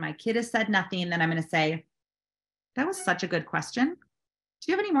by and my kid has said nothing, then I'm going to say, that was such a good question.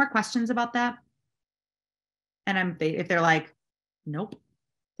 Do you have any more questions about that? And if they're like, nope,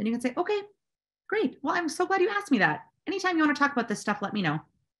 then you can say, okay, great. Well, I'm so glad you asked me that. Anytime you want to talk about this stuff, let me know.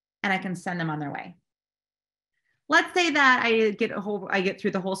 And I can send them on their way. Let's say that I get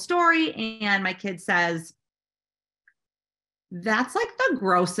through the whole story and my kid says, that's like the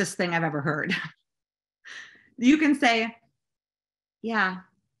grossest thing I've ever heard. You can say, yeah,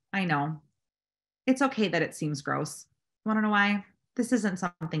 I know. It's okay that it seems gross. You want to know why? This isn't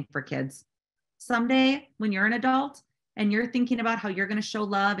something for kids. Someday when you're an adult and you're thinking about how you're going to show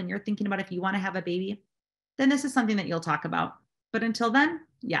love and you're thinking about if you want to have a baby, then this is something that you'll talk about. But until then,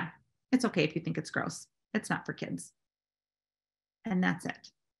 yeah, it's okay if you think it's gross. It's not for kids. And that's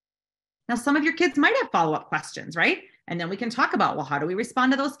it. Now, some of your kids might have follow-up questions, right? And then we can talk about, well, how do we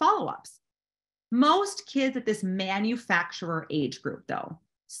respond to those follow-ups? Most kids at this manufacturer age group, though,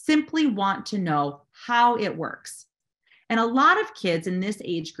 simply want to know how it works. And a lot of kids in this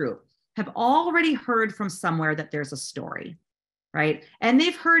age group have already heard from somewhere that there's a story, right? And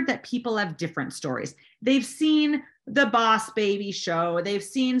they've heard that people have different stories. They've seen the Boss Baby show. They've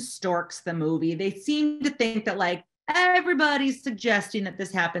seen Storks, the movie. They seem to think that like everybody's suggesting that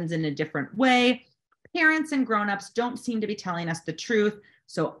this happens in a different way. Parents and grownups don't seem to be telling us the truth.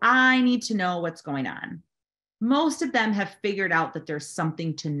 So I need to know what's going on. Most of them have figured out that there's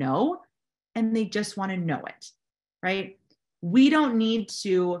something to know and they just want to know it, right? We don't need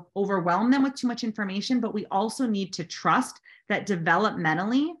to overwhelm them with too much information, but we also need to trust that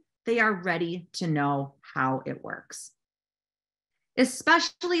developmentally, they are ready to know how it works.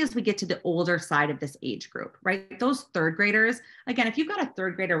 Especially as we get to the older side of this age group, right? Those third graders, again, if you've got a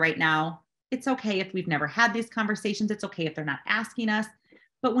third grader right now, it's okay if we've never had these conversations. It's okay if they're not asking us.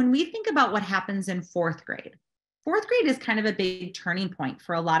 But when we think about what happens in fourth grade is kind of a big turning point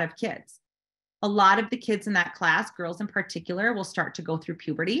for a lot of kids. A lot of the kids in that class, girls in particular, will start to go through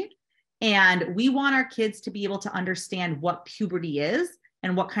puberty. And we want our kids to be able to understand what puberty is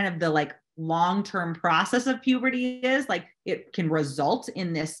and what kind of the like long-term process of puberty is. Like it can result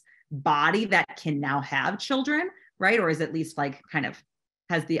in this body that can now have children, right? Or is at least like kind of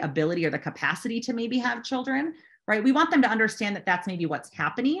has the ability or the capacity to maybe have children, right? We want them to understand that that's maybe what's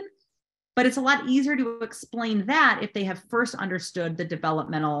happening. But it's a lot easier to explain that if they have first understood the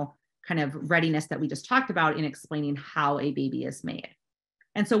developmental kind of readiness that we just talked about in explaining how a baby is made.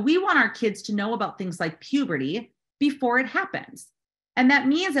 And so we want our kids to know about things like puberty before it happens. And that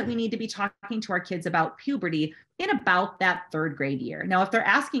means that we need to be talking to our kids about puberty in about that 3rd grade year. Now, if they're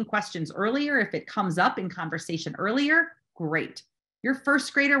asking questions earlier, if it comes up in conversation earlier, great. Your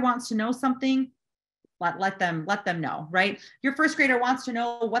 1st grader wants to know something, let them know, right? Your 1st grader wants to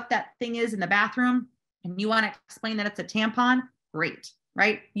know what that thing is in the bathroom, and you want to explain that it's a tampon, great,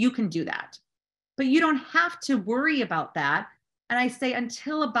 right? You can do that. But you don't have to worry about that. And I say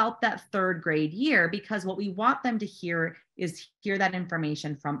until about that 3rd grade year, because what we want them to hear is hear that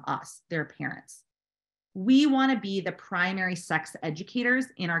information from us, their parents. We want to be the primary sex educators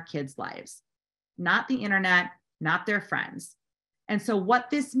in our kids' lives, not the internet, not their friends. And so what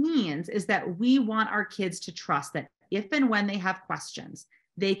this means is that we want our kids to trust that if and when they have questions,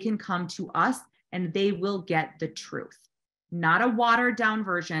 they can come to us and they will get the truth, not a watered down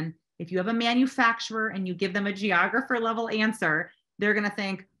version. If you have a manufacturer and you give them a geographer level answer, they're going to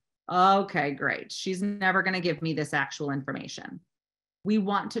think, okay, great. She's never going to give me this actual information. We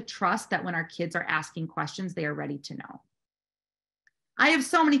want to trust that when our kids are asking questions, they are ready to know. I have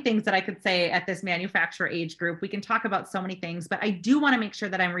so many things that I could say at this manufacturer age group. We can talk about so many things, but I do want to make sure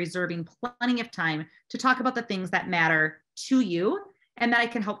that I'm reserving plenty of time to talk about the things that matter to you and that I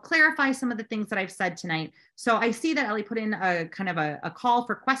can help clarify some of the things that I've said tonight. So I see that Ellie put in a kind of a call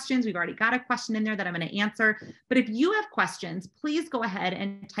for questions. We've already got a question in there that I'm going to answer. But if you have questions, please go ahead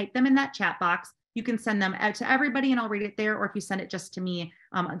and type them in that chat box. You can send them out to everybody and I'll read it there. Or if you send it just to me,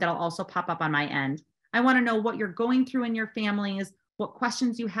 that'll also pop up on my end. I want to know what you're going through in your families, what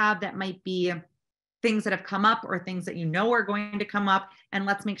questions you have that might be things that have come up or things that you know are going to come up. And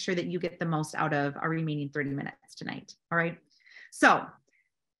let's make sure that you get the most out of our remaining 30 minutes tonight. All right. So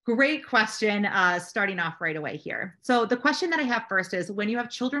great question, starting off right away here. So the question that I have first is, when you have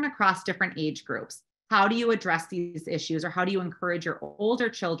children across different age groups, how do you address these issues, or how do you encourage your older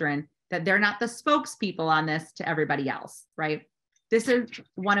children that they're not the spokespeople on this to everybody else, right? This is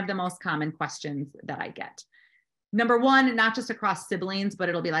one of the most common questions that I get. Number one, not just across siblings, but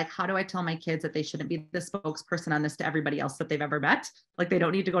it'll be like, how do I tell my kids that they shouldn't be the spokesperson on this to everybody else that they've ever met? Like they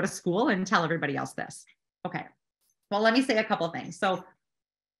don't need to go to school and tell everybody else this. Okay. Well, let me say a couple of things. So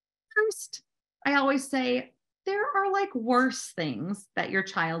first, I always say there are like worse things that your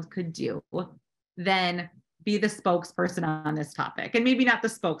child could do than be the spokesperson on this topic. And maybe not the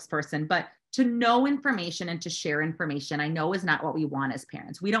spokesperson, but to know information and to share information, I know is not what we want as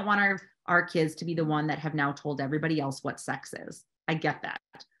parents. We don't want our kids to be the one that have now told everybody else what sex is. I get that.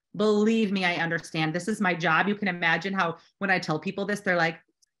 Believe me, I understand. This is my job. You can imagine how when I tell people this, they're like,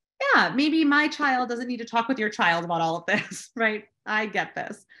 yeah, maybe my child doesn't need to talk with your child about all of this, right? I get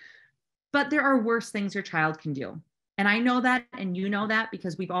this. But there are worse things your child can do. And I know that, and you know that,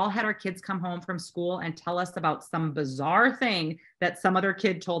 because we've all had our kids come home from school and tell us about some bizarre thing that some other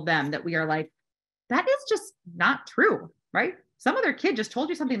kid told them that we are like, that is just not true, right? Some other kid just told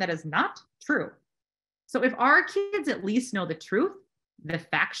you something that is not true. So if our kids at least know the truth, the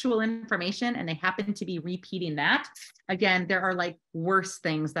factual information, and they happen to be repeating that, again, there are like worse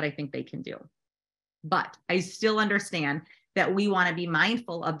things that I think they can do. But I still understand that we want to be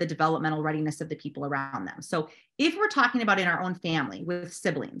mindful of the developmental readiness of the people around them. So if we're talking about in our own family with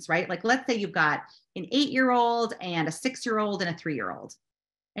siblings, right? Like let's say you've got an 8-year-old and a 6-year-old and a 3-year-old.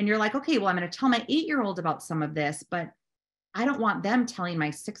 And you're like, okay, well, I'm going to tell my 8-year-old about some of this, but I don't want them telling my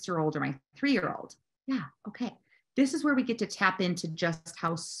 6-year-old or my 3-year-old. Yeah, okay. This is where we get to tap into just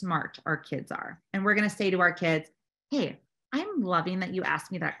how smart our kids are. And we're going to say to our kids, hey, I'm loving that you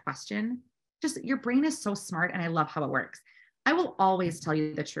asked me that question. Just your brain is so smart and I love how it works. I will always tell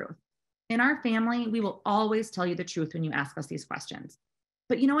you the truth. In our family, we will always tell you the truth when you ask us these questions.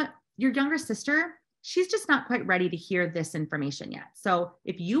 But you know what? Your younger sister, she's just not quite ready to hear this information yet. So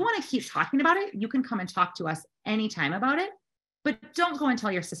if you want to keep talking about it, you can come and talk to us anytime about it, but don't go and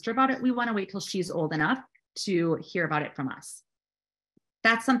tell your sister about it. We want to wait till she's old enough to hear about it from us.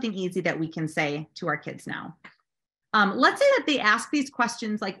 That's something easy that we can say to our kids now. Let's say that they ask these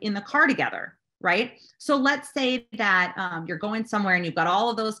questions like in the car together, right? So let's say that you're going somewhere and you've got all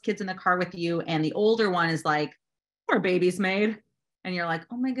of those kids in the car with you, and the older one is like, "Our baby's made." And you're like,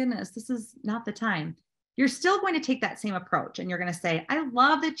 "Oh my goodness, this is not the time." You're still going to take that same approach and you're going to say, "I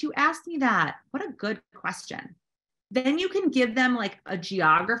love that you asked me that. What a good question." Then you can give them like a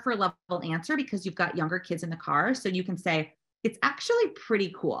geographer level answer because you've got younger kids in the car. So you can say, it's actually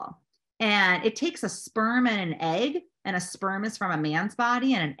pretty cool. And it takes a sperm and an egg, and a sperm is from a man's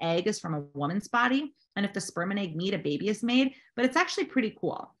body and an egg is from a woman's body. And if the sperm and egg meet, a baby is made, but it's actually pretty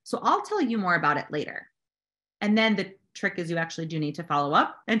cool. So I'll tell you more about it later. And then the trick is you actually do need to follow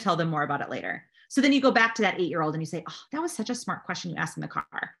up and tell them more about it later. So then you go back to that 8-year-old and you say, oh, that was such a smart question you asked in the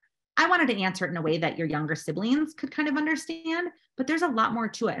car. I wanted to answer it in a way that your younger siblings could kind of understand, but there's a lot more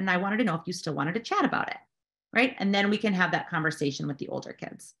to it. And I wanted to know if you still wanted to chat about it, right? And then we can have that conversation with the older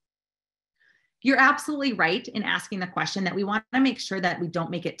kids. You're absolutely right in asking the question that we want to make sure that we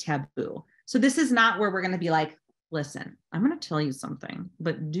don't make it taboo. So this is not where we're going to be like, listen, I'm going to tell you something,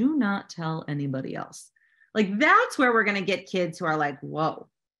 but do not tell anybody else. Like that's where we're going to get kids who are like, whoa,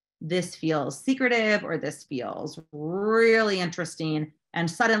 this feels secretive or this feels really interesting. And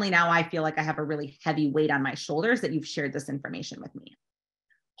suddenly now I feel like I have a really heavy weight on my shoulders that you've shared this information with me.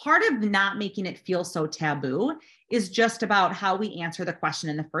 Part of not making it feel so taboo is just about how we answer the question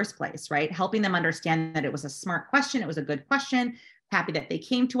in the first place, right? Helping them understand that it was a smart question. It was a good question. Happy that they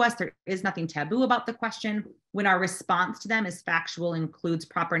came to us. There is nothing taboo about the question. When our response to them is factual, includes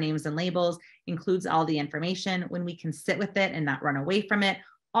proper names and labels, includes all the information, when we can sit with it and not run away from it,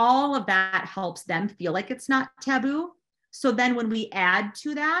 all of that helps them feel like it's not taboo. So then when we add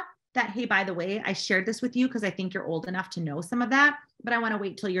to that, hey, by the way, I shared this with you because I think you're old enough to know some of that, but I want to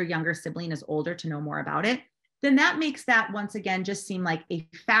wait till your younger sibling is older to know more about it. Then that makes that once again just seem like a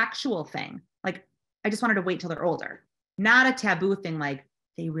factual thing. Like, I just wanted to wait till they're older, not a taboo thing like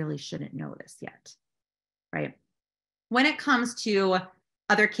they really shouldn't know this yet, right? When it comes to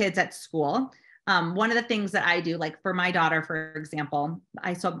other kids at school, one of the things that I do, like for my daughter, for example,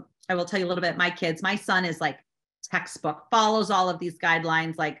 I will tell you a little bit, my son is like textbook, follows all of these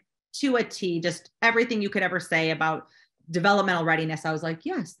guidelines, like to a T, just everything you could ever say about developmental readiness. I was like,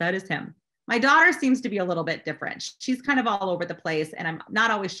 yes, that is him. My daughter seems to be a little bit different. She's kind of all over the place and I'm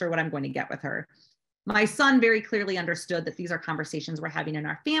not always sure what I'm going to get with her. My son very clearly understood that these are conversations we're having in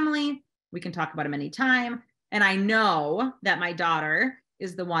our family. We can talk about them anytime. And I know that my daughter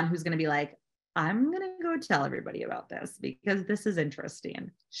is the one who's going to be like, I'm going to go tell everybody about this because this is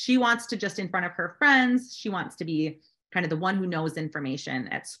interesting. She wants to just in front of her friends. She wants to be kind of the one who knows information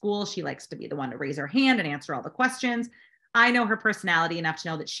at school. She likes to be the one to raise her hand and answer all the questions. I know her personality enough to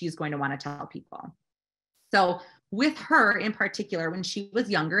know that she's going to want to tell people. So with her in particular, when she was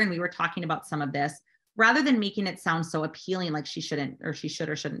younger and we were talking about some of this, rather than making it sound so appealing, like she shouldn't, or she should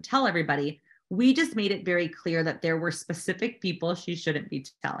or shouldn't tell everybody, we just made it very clear that there were specific people she shouldn't be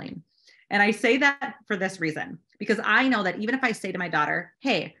telling. And I say that for this reason, because I know that even if I say to my daughter,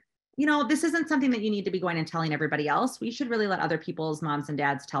 hey, you know, this isn't something that you need to be going and telling everybody else. We should really let other people's moms and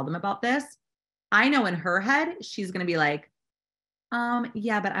dads tell them about this. I know in her head, she's going to be like,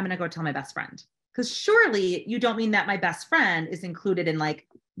 yeah, but I'm going to go tell my best friend. Because surely you don't mean that my best friend is included in like,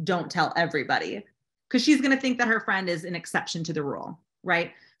 don't tell everybody. Because she's going to think that her friend is an exception to the rule,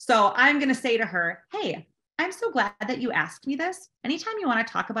 right? So I'm going to say to her, hey, I'm so glad that you asked me this. Anytime you want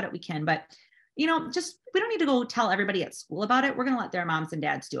to talk about it, we can. But, you know, just we don't need to go tell everybody at school about it. We're going to let their moms and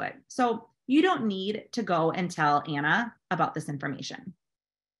dads do it. So you don't need to go and tell Anna about this information.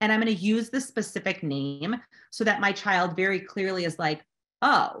 And I'm going to use the specific name so that my child very clearly is like,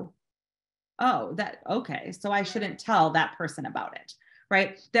 oh, okay. So I shouldn't tell that person about it,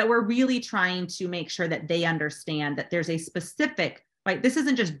 right? That we're really trying to make sure that they understand that there's a specific, right? This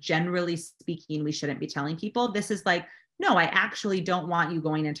isn't just generally speaking, we shouldn't be telling people. This is like, no, I actually don't want you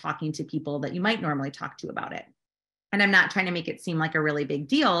going and talking to people that you might normally talk to about it. And I'm not trying to make it seem like a really big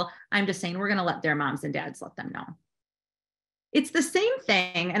deal. I'm just saying we're going to let their moms and dads let them know. It's the same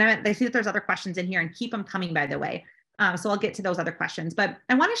thing. And I see that there's other questions in here and keep them coming, by the way. So I'll get to those other questions, but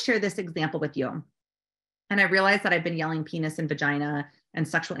I want to share this example with you. And I realize that I've been yelling penis and vagina and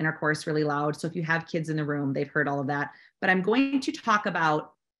sexual intercourse really loud. So if you have kids in the room, they've heard all of that, but I'm going to talk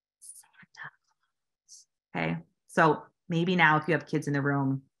about Santa Claus. Okay. So maybe now if you have kids in the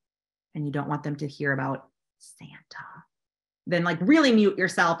room and you don't want them to hear about Santa, then like really mute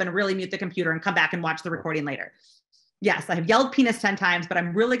yourself and really mute the computer and come back and watch the recording later. Yes, I have yelled penis 10 times, but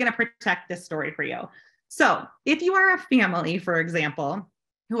I'm really going to protect this story for you. So if you are a family, for example,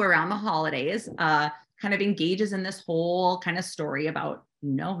 who around the holidays kind of engages in this whole kind of story about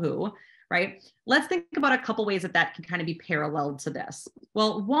you know who, right? Let's think about a couple ways that can kind of be paralleled to this.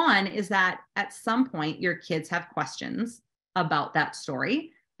 Well, one is that at some point your kids have questions about that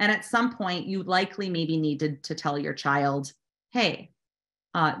story. And at some point you likely maybe needed to tell your child, hey,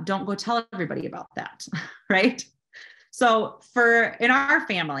 don't go tell everybody about that, right? So in our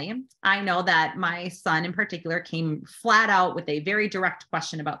family, I know that my son in particular came flat out with a very direct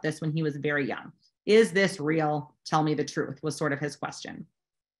question about this when he was very young. Is this real? Tell me the truth was sort of his question.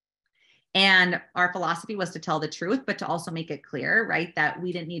 And our philosophy was to tell the truth, but to also make it clear, right, that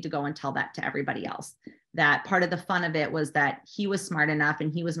we didn't need to go and tell that to everybody else. That part of the fun of it was that he was smart enough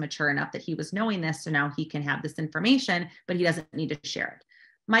and he was mature enough that he was knowing this. So now he can have this information, but he doesn't need to share it.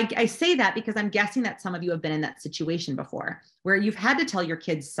 I say that because I'm guessing that some of you have been in that situation before where you've had to tell your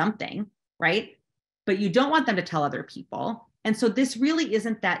kids something, right? But you don't want them to tell other people. And so this really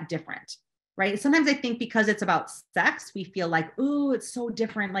isn't that different, right? Sometimes I think because it's about sex, we feel like, oh, it's so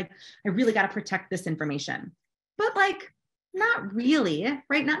different. Like, I really got to protect this information. But like, not really,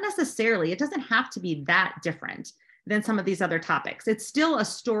 right? Not necessarily. It doesn't have to be that different than some of these other topics. It's still a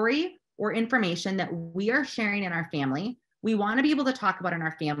story or information that we are sharing in our family. We want to be able to talk about in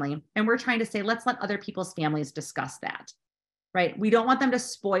our family. And we're trying to say, let's let other people's families discuss that, right? We don't want them to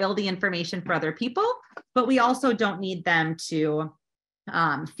spoil the information for other people, but we also don't need them to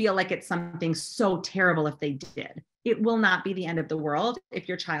feel like it's something so terrible if they did. It will not be the end of the world if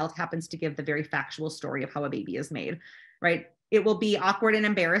your child happens to give the very factual story of how a baby is made, right? It will be awkward and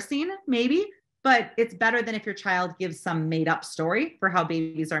embarrassing, maybe, but it's better than if your child gives some made up story for how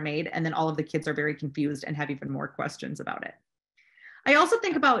babies are made, and then all of the kids are very confused and have even more questions about it. I also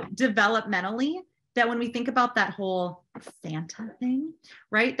think about developmentally, that when we think about that whole Santa thing,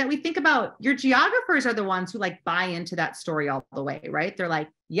 right? That we think about your geographers are the ones who like buy into that story all the way, right? They're like,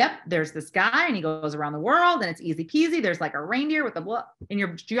 yep, there's this guy and he goes around the world and it's easy peasy. There's like a reindeer with a blah. And your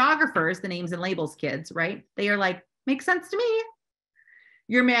geographers, the names and labels kids, right? They are like, makes sense to me.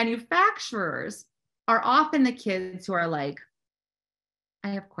 Your manufacturers are often the kids who are like, I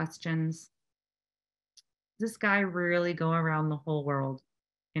have questions. Does this guy really go around the whole world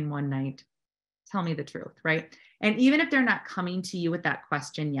in one night? Tell me the truth, right? And even if they're not coming to you with that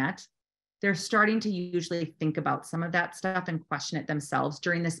question yet, they're starting to usually think about some of that stuff and question it themselves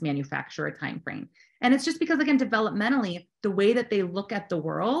during this manufacturer timeframe. And it's just because, again, developmentally, the way that they look at the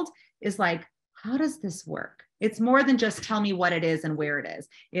world is like, how does this work? It's more than just tell me what it is and where it is.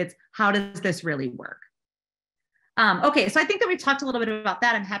 It's how does this really work? Okay, so I think that we've talked a little bit about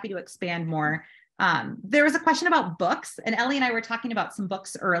that. I'm happy to expand more. There was a question about books, and Ellie and I were talking about some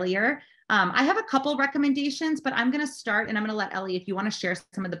books earlier. I have a couple recommendations, but I'm going to start and I'm going to let Ellie, if you want to share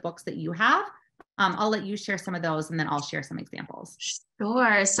some of the books that you have, I'll let you share some of those and then I'll share some examples.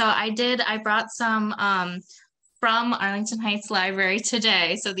 Sure. So I brought some from Arlington Heights Library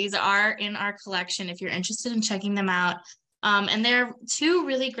today. So these are in our collection if you're interested in checking them out. And they're two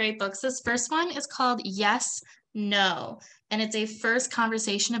really great books. This first one is called Yes, No, and it's a first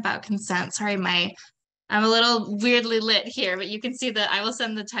conversation about consent. Sorry, I'm a little weirdly lit here, but you can see that I will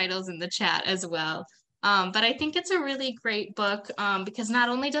send the titles in the chat as well. But I think it's a really great book because not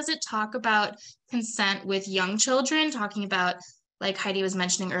only does it talk about consent with young children, talking about, like Heidi was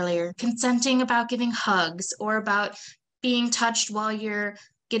mentioning earlier, consenting about giving hugs or about being touched while you're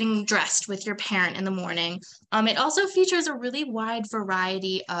getting dressed with your parent in the morning. It also features a really wide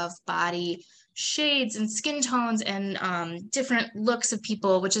variety of body shades and skin tones and different looks of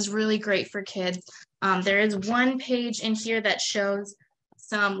people, which is really great for kids. There is one page in here that shows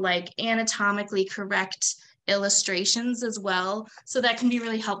some like anatomically correct illustrations as well. So that can be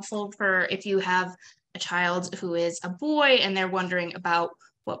really helpful for if you have a child who is a boy and they're wondering about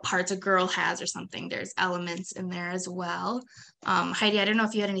what parts a girl has or something. There's elements in there as well. Heidi, I don't know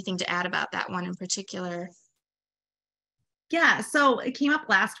if you had anything to add about that one in particular. Yeah, so it came up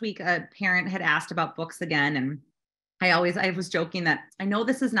last week. A parent had asked about books again, and I was joking that I know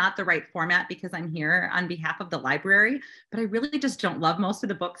this is not the right format because I'm here on behalf of the library, but I really just don't love most of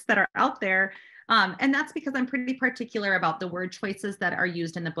the books that are out there. And that's because I'm pretty particular about the word choices that are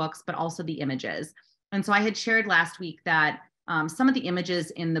used in the books, but also the images. And so I had shared last week that some of the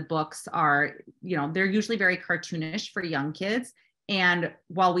images in the books are, they're usually very cartoonish for young kids. And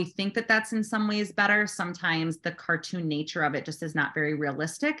while we think that that's in some ways better, sometimes the cartoon nature of it just is not very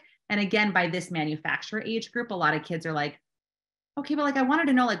realistic. And again, by this manufacturer age group, a lot of kids are like, okay, but like, I wanted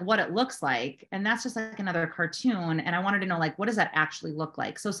to know like what it looks like. And that's just like another cartoon. And I wanted to know like, what does that actually look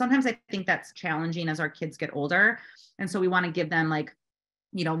like? So sometimes I think that's challenging as our kids get older. And so we want to give them like,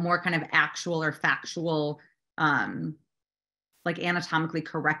 more kind of actual or factual, like anatomically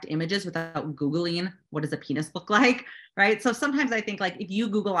correct images without Googling what does a penis look like, right? So sometimes I think like if you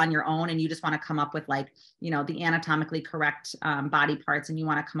Google on your own and you just want to come up with like, the anatomically correct body parts and you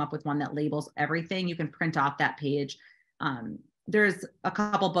want to come up with one that labels everything, you can print off that page. There's a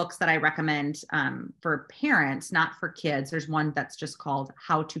couple books that I recommend for parents, not for kids. There's one that's just called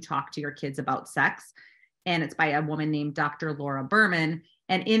How to Talk to Your Kids About Sex. And it's by a woman named Dr. Laura Berman.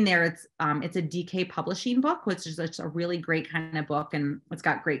 And in there, it's a DK publishing book, which is just a really great kind of book. And it's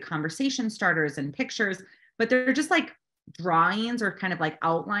got great conversation starters and pictures, but they're just like drawings or kind of like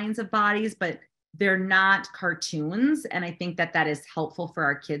outlines of bodies, but they're not cartoons. And I think that that is helpful for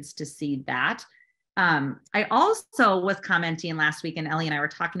our kids to see that. I also was commenting last week, and Ellie and I were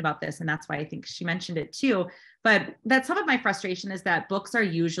talking about this, and that's why I think she mentioned it too. But that some of my frustration is that books are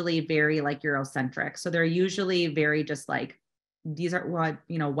usually very like Eurocentric. So they're usually very just like, these are what,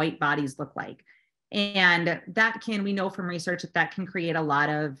 white bodies look like. And that we know from research that can create a lot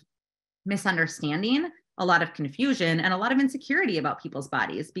of misunderstanding, a lot of confusion, and a lot of insecurity about people's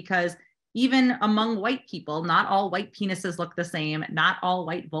bodies, because even among white people, not all white penises look the same. Not all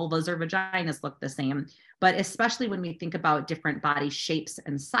white vulvas or vaginas look the same. But especially when we think about different body shapes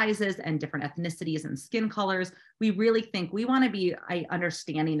and sizes and different ethnicities and skin colors, we really think we want to be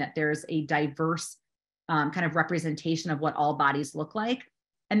understanding that there's a diverse kind of representation of what all bodies look like.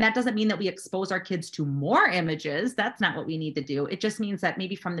 And that doesn't mean that we expose our kids to more images. That's not what we need to do. It just means that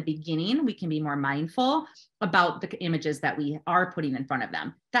maybe from the beginning, we can be more mindful about the images that we are putting in front of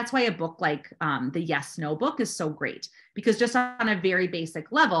them. That's why a book like the Yes, No book is so great, because just on a very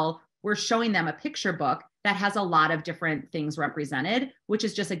basic level, we're showing them a picture book that has a lot of different things represented, which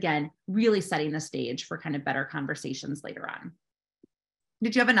is just, again, really setting the stage for kind of better conversations later on.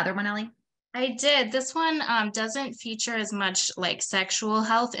 Did you have another one, Ellie? I did. This one doesn't feature as much like sexual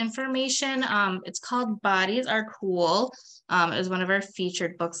health information. It's called Bodies Are Cool. It was one of our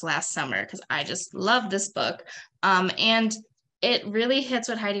featured books last summer because I just love this book. And it really hits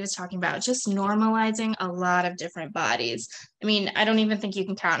what Heidi was talking about, just normalizing a lot of different bodies. I mean, I don't even think you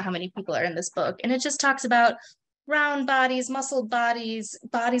can count how many people are in this book. And it just talks about round bodies, muscled bodies,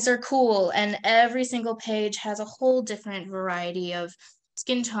 bodies are cool. And every single page has a whole different variety of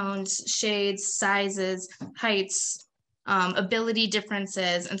skin tones, shades, sizes, heights, ability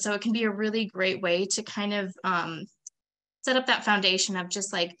differences. And so it can be a really great way to kind of set up that foundation of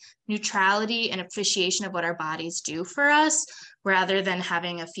just like neutrality and appreciation of what our bodies do for us, rather than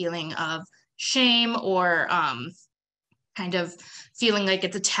having a feeling of shame or kind of feeling like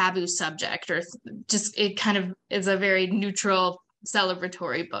it's a taboo subject, or just it kind of is a very neutral,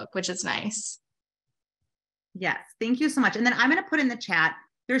 celebratory book, which is nice. Yes, thank you so much. And then I'm going to put in the chat,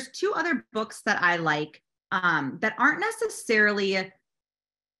 there's two other books that I like that aren't necessarily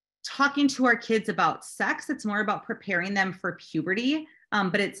talking to our kids about sex. It's more about preparing them for puberty.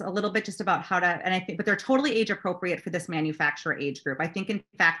 But it's a little bit just about how to, and I think, but they're totally age appropriate for this manufacturer age group. I think in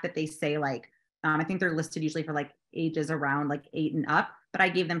fact that they say like, I think they're listed usually for like ages around like 8 and up, but I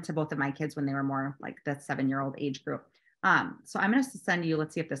gave them to both of my kids when they were more like the 7-year-old age group. So I'm going to send you,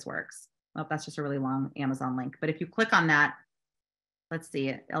 let's see if this works. Well, that's just a really long Amazon link. But if you click on that, let's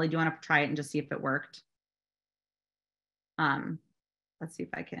see. Ellie, do you want to try it and just see if it worked? Let's see if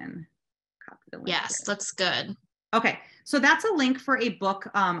I can copy the link. Yes, here. looks good. Okay, so that's a link for a book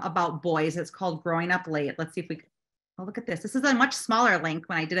about boys. It's called Growing Up Late. Let's see if we, oh, look at this. This is a much smaller link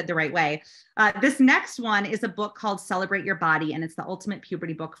when I did it the right way. This next one is a book called Celebrate Your Body, and it's the ultimate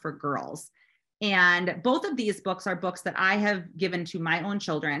puberty book for girls. And both of these books are books that I have given to my own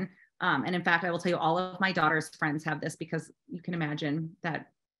children. And in fact, I will tell you, all of my daughter's friends have this, because you can imagine that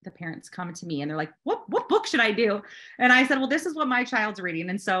the parents come to me and they're like, what book should I do? And I said, well, this is what my child's reading.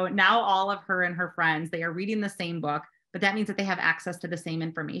 And so now all of her and her friends, they are reading the same book, but that means that they have access to the same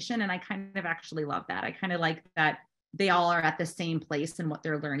information. And I kind of actually love that. I kind of like that they all are at the same place in what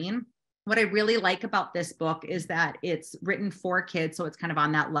they're learning. What I really like about this book is that it's written for kids. So it's kind of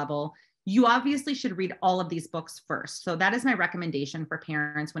on that level. You obviously should read all of these books first. So that is my recommendation for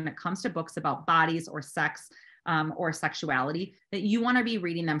parents when it comes to books about bodies or sex or sexuality, that you want to be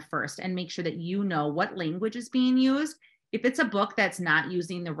reading them first and make sure that you know what language is being used. If it's a book that's not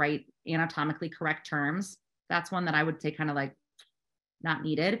using the right anatomically correct terms, that's one that I would say kind of like not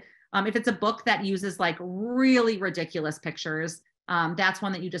needed. If it's a book that uses like really ridiculous pictures, that's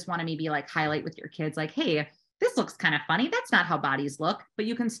one that you just want to maybe like highlight with your kids, like, hey, this looks kind of funny. That's not how bodies look, but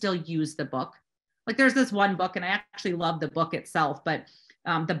you can still use the book. Like there's this one book, and I actually love the book itself, but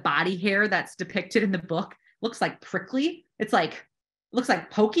the body hair that's depicted in the book looks like prickly. It's like, looks like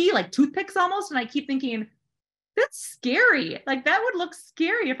pokey, like toothpicks almost. And I keep thinking, that's scary. Like that would look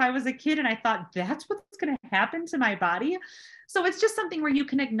scary if I was a kid and I thought that's what's going to happen to my body. So it's just something where you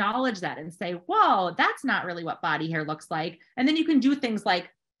can acknowledge that and say, whoa, that's not really what body hair looks like. And then you can do things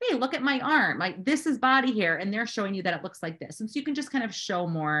like, hey, look at my arm. Like this is body hair. And they're showing you that it looks like this. And so you can just kind of show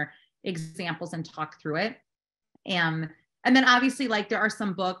more examples and talk through it. And then obviously, like there are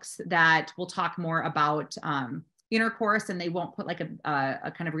some books that will talk more about intercourse, and they won't put like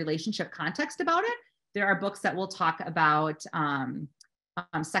a kind of relationship context about it. There are books that will talk about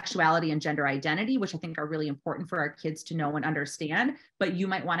sexuality and gender identity, which I think are really important for our kids to know and understand. But you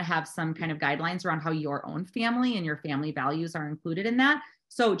might want to have some kind of guidelines around how your own family and your family values are included in that.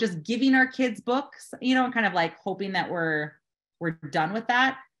 So just giving our kids books, and kind of like hoping that we're done with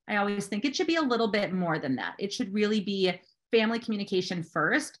that. I always think it should be a little bit more than that. It should really be family communication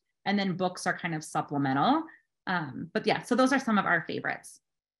first, and then books are kind of supplemental. But yeah, so those are some of our favorites.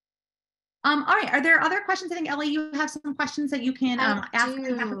 All right. Are there other questions? I think, Ellie, you have some questions that you can ask on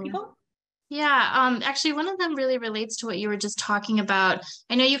behalf of people. Yeah, actually, one of them really relates to what you were just talking about.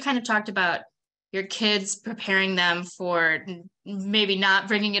 I know you kind of talked about your kids preparing them for maybe not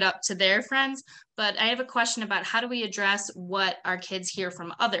bringing it up to their friends, but I have a question about how do we address what our kids hear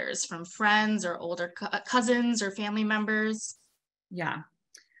from others, from friends or older cousins or family members? Yeah.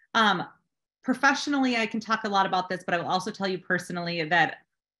 Professionally, I can talk a lot about this, but I will also tell you personally that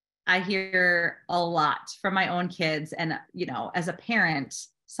I hear a lot from my own kids. And, as a parent,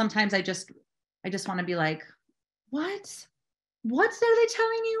 sometimes I just want to be like, what are they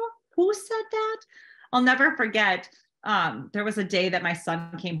telling you? Who said that? I'll never forget. There was a day that my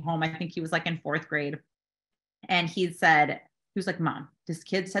son came home. I think he was like in 4th grade. And he was like, Mom, this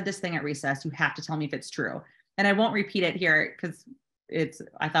kid said this thing at recess. You have to tell me if it's true. And I won't repeat it here because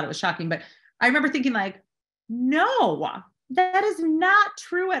I thought it was shocking, but I remember thinking like, no, that is not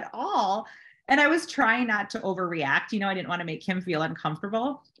true at all. And I was trying not to overreact. I didn't want to make him feel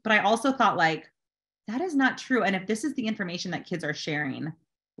uncomfortable, but I also thought like, that is not true. And if this is the information that kids are sharing,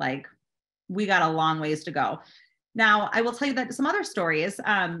 like we got a long ways to go. Now, I will tell you that some other stories,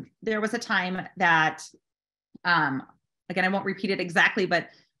 there was a time that, again, I won't repeat it exactly, but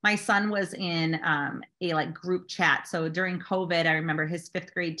my son was in a like group chat. So during COVID, I remember his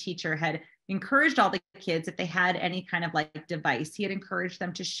 5th grade teacher had encouraged all the kids, if they had any kind of like device, he had encouraged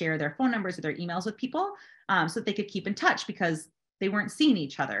them to share their phone numbers or their emails with people so that they could keep in touch because they weren't seeing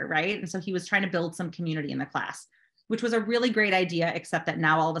each other, right? And so he was trying to build some community in the class, which was a really great idea, except that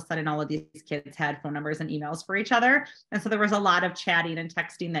now all of a sudden, all of these kids had phone numbers and emails for each other. And so there was a lot of chatting and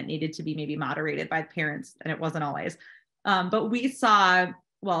texting that needed to be maybe moderated by parents, and it wasn't always. But we saw,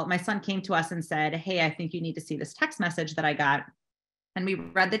 my son came to us and said, hey, I think you need to see this text message that I got. And we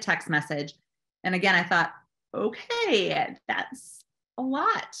read the text message. And again, I thought, okay, that's a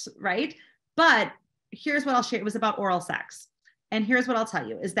lot, right? But here's what I'll share. It was about oral sex. And here's what I'll tell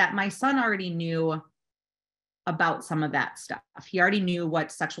you is that my son already knew about some of that stuff. He already knew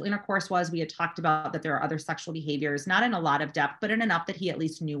what sexual intercourse was. We had talked about that there are other sexual behaviors, not in a lot of depth, but in enough that he at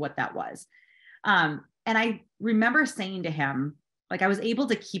least knew what that was. And I remember saying to him, like I was able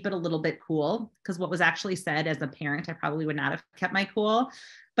to keep it a little bit cool because what was actually said as a parent, I probably would not have kept my cool,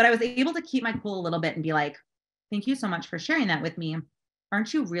 but I was able to keep my cool a little bit and be like, thank you so much for sharing that with me.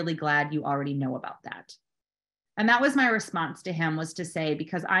 Aren't you really glad you already know about that? And that was my response to him, was to say,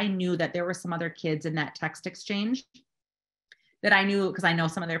 because I knew that there were some other kids in that text exchange that I knew because I know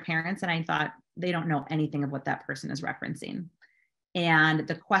some of their parents, and I thought they don't know anything of what that person is referencing. And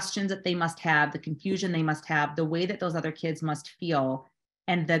the questions that they must have, the confusion they must have, the way that those other kids must feel,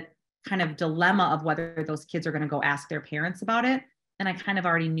 and the kind of dilemma of whether those kids are going to go ask their parents about it. And I kind of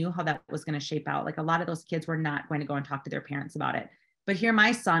already knew how that was going to shape out. Like a lot of those kids were not going to go and talk to their parents about it. But here,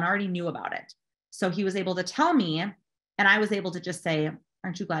 my son already knew about it. So he was able to tell me, and I was able to just say,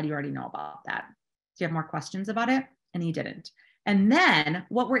 aren't you glad you already know about that? Do you have more questions about it? And he didn't. And then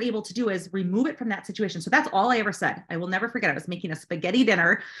what we're able to do is remove it from that situation. So that's all I ever said. I will never forget. I was making a spaghetti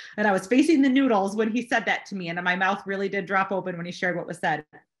dinner and I was facing the noodles when he said that to me. And my mouth really did drop open when he shared what was said.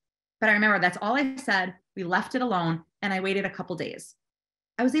 But I remember that's all I said. We left it alone and I waited a couple days.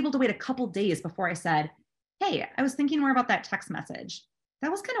 I was able to wait a couple days before I said, hey, I was thinking more about that text message. That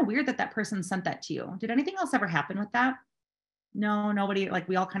was kind of weird that that person sent that to you. Did anything else ever happen with that? No, nobody, like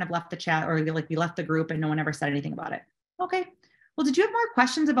we all kind of left the chat, or like we left the group and no one ever said anything about it. Okay. Well, did you have more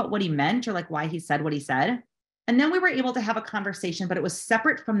questions about what he meant or like why he said what he said? And then we were able to have a conversation, but it was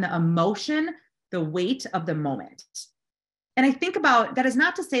separate from the emotion, the weight of the moment. And I think about that is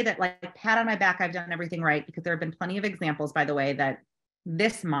not to say that like pat on my back, I've done everything right, because there have been plenty of examples, by the way, that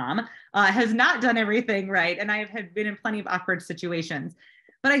this mom has not done everything right. And I have been in plenty of awkward situations.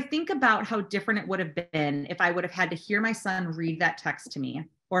 But I think about how different it would have been if I would have had to hear my son read that text to me,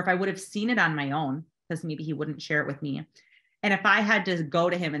 or if I would have seen it on my own, because maybe he wouldn't share it with me. And if I had to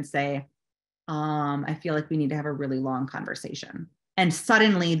go to him and say, I feel like we need to have a really long conversation. And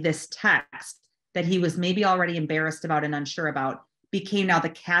suddenly this text that he was maybe already embarrassed about and unsure about became now the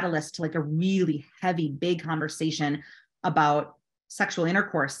catalyst to like a really heavy, big conversation about sexual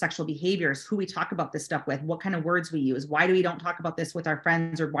intercourse, sexual behaviors, who we talk about this stuff with, what kind of words we use, why do we don't talk about this with our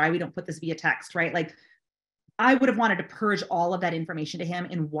friends, or why we don't put this via text, right? Like I would have wanted to purge all of that information to him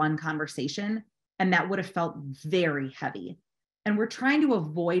in one conversation, and that would have felt very heavy. And we're trying to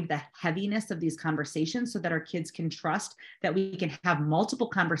avoid the heaviness of these conversations so that our kids can trust that we can have multiple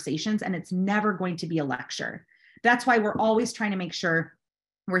conversations and it's never going to be a lecture. That's why we're always trying to make sure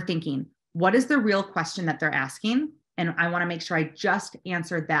we're thinking, what is the real question that they're asking? And I want to make sure I just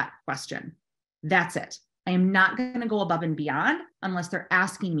answer that question. That's it. I am not going to go above and beyond unless they're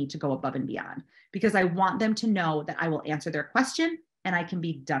asking me to go above and beyond, because I want them to know that I will answer their question and I can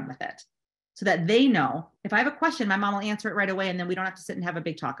be done with it. So that they know if I have a question, my mom will answer it right away. And then we don't have to sit and have a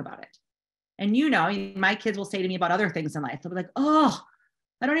big talk about it. And my kids will say to me about other things in life. They'll be like, oh,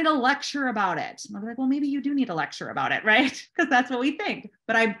 I don't need a lecture about it. And I'll be like, well, maybe you do need a lecture about it, right? Because that's what we think.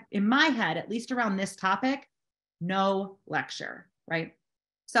 But in my head, at least around this topic, no lecture, right?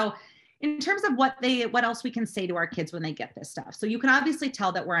 So in terms of what else we can say to our kids when they get this stuff. So you can obviously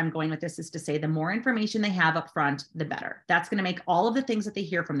tell that where I'm going with this is to say the more information they have up front, the better. That's going to make all of the things that they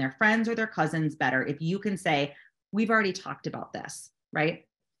hear from their friends or their cousins better. If you can say, we've already talked about this, right?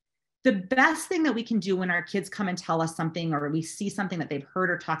 The best thing that we can do when our kids come and tell us something, or we see something that they've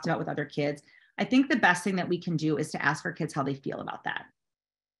heard or talked about with other kids, I think the best thing that we can do is to ask our kids how they feel about that.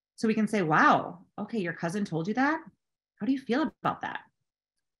 So we can say, wow, okay, your cousin told you that? How do you feel about that?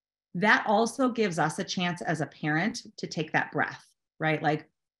 That also gives us a chance as a parent to take that breath, right? Like,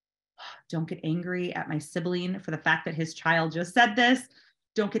 don't get angry at my sibling for the fact that his child just said this.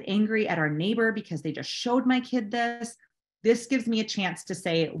 Don't get angry at our neighbor because they just showed my kid this. This gives me a chance to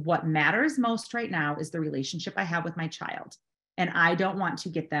say what matters most right now is the relationship I have with my child. And I don't want to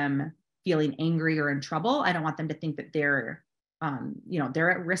get them feeling angry or in trouble. I don't want them to think that they're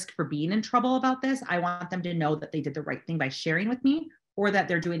at risk for being in trouble about this. I want them to know that they did the right thing by sharing with me, or that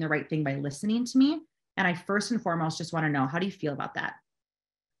they're doing the right thing by listening to me. And I first and foremost just want to know, how do you feel about that?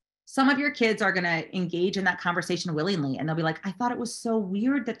 Some of your kids are going to engage in that conversation willingly, and they'll be like, I thought it was so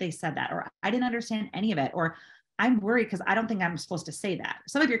weird that they said that, or I didn't understand any of it, or I'm worried because I don't think I'm supposed to say that.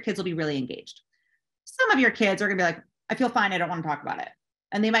 Some of your kids will be really engaged. Some of your kids are going to be like, I feel fine, I don't want to talk about it.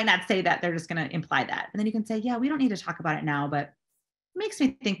 And they might not say that, they're just going to imply that. And then you can say, yeah, we don't need to talk about it now, but it makes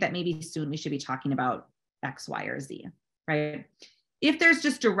me think that maybe soon we should be talking about X, Y, or Z, right? If there's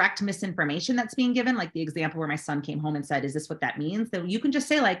just direct misinformation that's being given, like the example where my son came home and said, is this what that means? Then you can just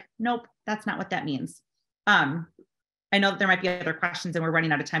say like, nope, that's not what that means. I know that there might be other questions and we're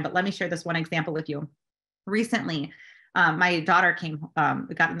running out of time, but let me share this one example with you. Recently, my daughter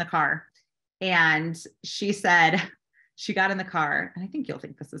got in the car, and she said, she got in the car, and I think you'll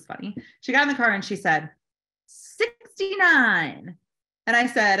think this is funny. She got in the car and she said, 69. And I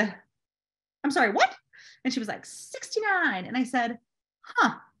said, I'm sorry, what? And she was like, 69. And I said,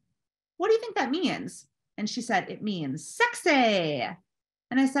 what do you think that means? And she said, it means sexy.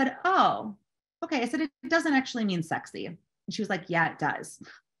 And I said, oh, okay. I said, it doesn't actually mean sexy. And she was like, yeah, it does,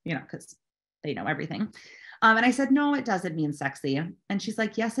 because they know everything. And I said, no, it doesn't mean sexy. And she's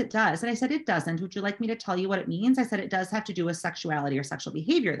like, yes, it does. And I said, it doesn't. Would you like me to tell you what it means? I said, it does have to do with sexuality or sexual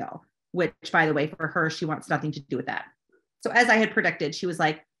behavior though, which by the way, for her, she wants nothing to do with that. So as I had predicted, she was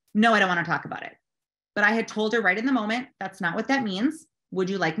like, no, I don't want to talk about it. But I had told her right in the moment, that's not what that means. Would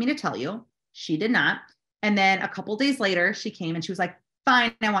you like me to tell you? She did not. And then a couple of days later, she came and she was like,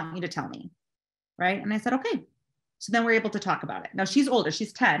 fine, I want you to tell me. Right. And I said, okay. So then we're able to talk about it. Now she's older,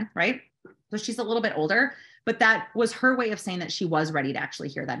 she's 10, right? So she's a little bit older, but that was her way of saying that she was ready to actually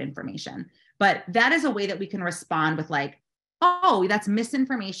hear that information. But that is a way that we can respond with like, oh, that's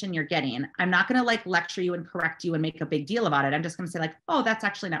misinformation you're getting. I'm not going to like lecture you and correct you and make a big deal about it. I'm just going to say like, oh, that's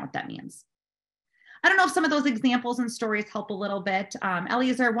actually not what that means. I don't know if some of those examples and stories help a little bit.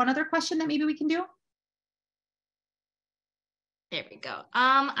 Ellie, is there one other question that maybe we can do? There we go.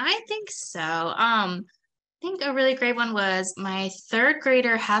 I think so. I think a really great one was my third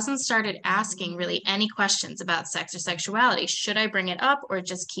grader hasn't started asking really any questions about sex or sexuality. Should I bring it up or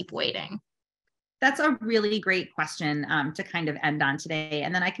just keep waiting? That's a really great question to kind of end on today.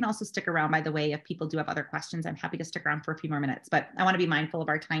 And then I can also stick around, by the way, if people do have other questions, I'm happy to stick around for a few more minutes, but I want to be mindful of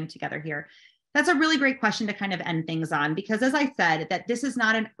our time together here. That's a really great question to kind of end things on, because as I said, that this is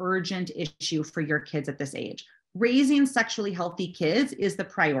not an urgent issue for your kids at this age. Raising sexually healthy kids is the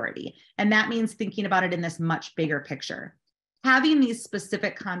priority. And that means thinking about it in this much bigger picture. Having these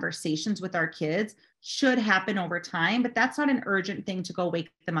specific conversations with our kids should happen over time, but that's not an urgent thing to go wake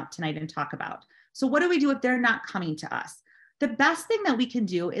them up tonight and talk about. So what do we do if they're not coming to us? The best thing that we can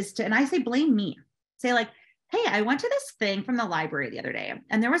do is to, and I say blame me, say like, hey, I went to this thing from the library the other day,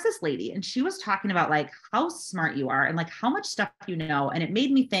 and there was this lady, and she was talking about like how smart you are and like how much stuff you know. And it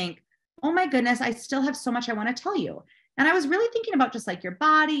made me think, oh my goodness, I still have so much I want to tell you. And I was really thinking about just like your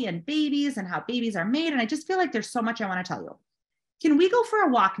body and babies and how babies are made. And I just feel like there's so much I want to tell you. Can we go for a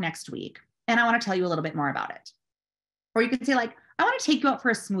walk next week? And I want to tell you a little bit more about it. Or you could say like, I want to take you out for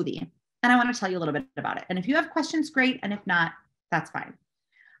a smoothie and I want to tell you a little bit about it. And if you have questions, great. And if not, that's fine.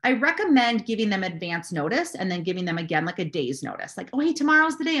 I recommend giving them advance notice and then giving them again, like a day's notice. Like, oh, hey,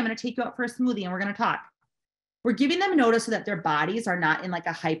 tomorrow's the day. I'm going to take you out for a smoothie and we're going to talk. We're giving them notice so that their bodies are not in like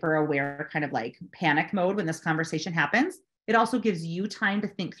a hyper aware kind of like panic mode when this conversation happens. It also gives you time to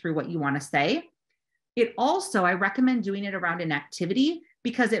think through what you want to say. It also, I recommend doing it around an activity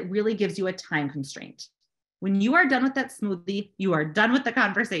because it really gives you a time constraint. When you are done with that smoothie, you are done with the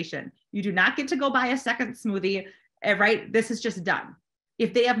conversation. You do not get to go buy a second smoothie, right? This is just done.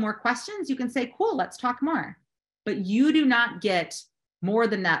 If they have more questions, you can say, cool, let's talk more. But you do not get more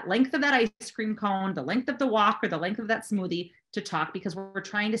than that length of that ice cream cone, the length of the walk, or the length of that smoothie to talk, because we're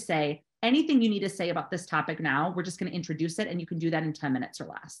trying to say anything you need to say about this topic now, we're just going to introduce it, and you can do that in 10 minutes or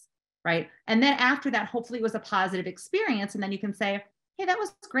less, right? And then after that, hopefully it was a positive experience, and then you can say, hey, that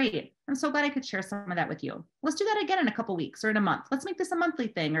was great. I'm so glad I could share some of that with you. Let's do that again in a couple of weeks or in a month. Let's make this a monthly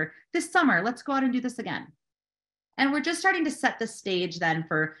thing, or this summer, let's go out and do this again. And we're just starting to set the stage then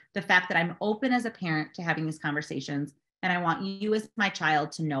for the fact that I'm open as a parent to having these conversations. And I want you as my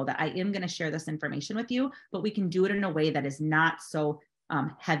child to know that I am going to share this information with you, but we can do it in a way that is not so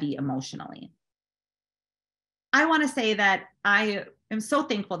heavy emotionally. I want to say that I am so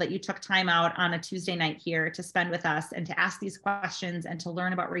thankful that you took time out on a Tuesday night here to spend with us and to ask these questions and to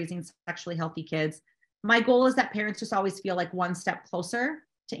learn about raising sexually healthy kids. My goal is that parents just always feel like one step closer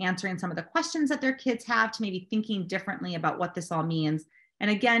to answering some of the questions that their kids have, to maybe thinking differently about what this all means. And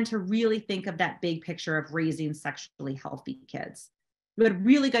again, to really think of that big picture of raising sexually healthy kids. You had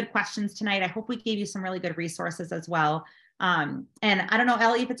really good questions tonight. I hope we gave you some really good resources as well. And I don't know,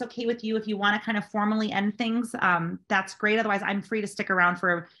 Ellie, if it's okay with you, if you want to kind of formally end things, that's great. Otherwise, I'm free to stick around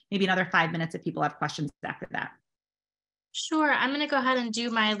for maybe another 5 minutes if people have questions after that. Sure. I'm going to go ahead and do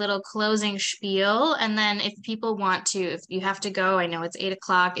my little closing spiel. And then if people want to, if you have to go, I know it's 8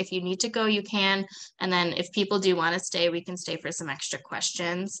 o'clock. If you need to go, you can. And then if people do want to stay, we can stay for some extra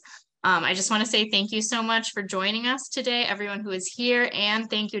questions. I just want to say thank you so much for joining us today, everyone who is here. And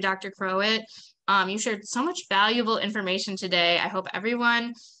thank you, Dr. Croatt. You shared so much valuable information today. I hope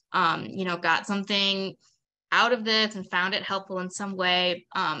everyone, got something out of this and found it helpful in some way.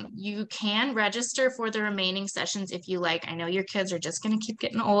 You can register for the remaining sessions if you like. I know your kids are just going to keep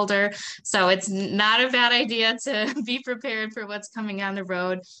getting older, so it's not a bad idea to be prepared for what's coming down the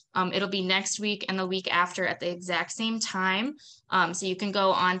road. It'll be next week and the week after at the exact same time. So you can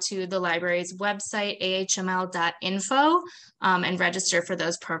go onto the library's website, ahml.info, and register for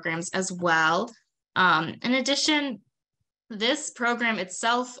those programs as well. In addition, this program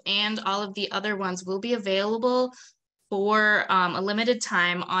itself and all of the other ones will be available for a limited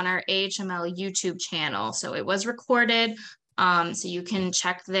time on our AHML YouTube channel. So it was recorded, so you can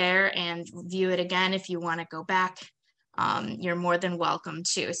check there and view it again if you want to go back. You're more than welcome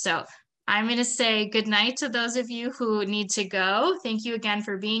to. So I'm going to say good night to those of you who need to go. Thank you again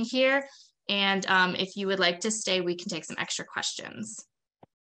for being here. And if you would like to stay, we can take some extra questions.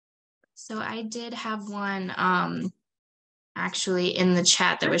 So I did have one actually in the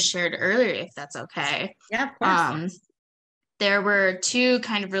chat that was shared earlier, if that's okay. Yeah, of course. There were two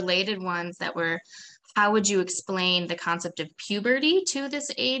kind of related ones that were, how would you explain the concept of puberty to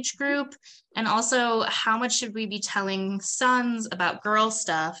this age group? And also, how much should we be telling sons about girl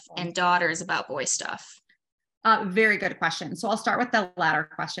stuff and daughters about boy stuff? Very good question. So I'll start with the latter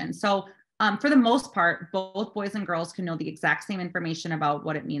question. So for the most part, both boys and girls can know the exact same information about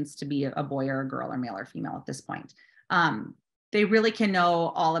what it means to be a boy or a girl or male or female at this point. They really can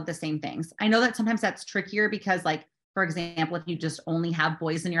know all of the same things. I know that sometimes that's trickier because, like, for example, if you just only have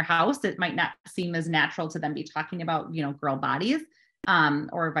boys in your house, it might not seem as natural to them be talking about, girl bodies,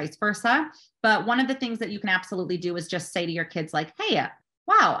 or vice versa. But one of the things that you can absolutely do is just say to your kids, like, hey,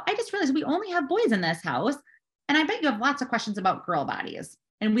 wow, I just realized we only have boys in this house. And I bet you have lots of questions about girl bodies.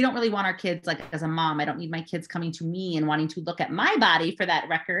 And we don't really want our kids, like as a mom, I don't need my kids coming to me and wanting to look at my body for that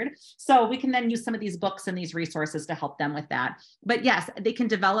record. So we can then use some of these books and these resources to help them with that. But yes, they can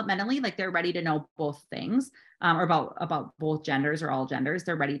developmentally, like they're ready to know both things, or about both genders or all genders.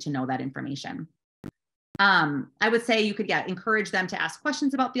 They're ready to know that information. I would say you could encourage them to ask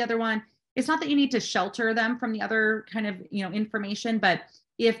questions about the other one. It's not that you need to shelter them from the other kind of, information, but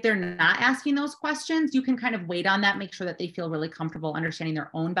if they're not asking those questions, you can kind of wait on that, make sure that they feel really comfortable understanding their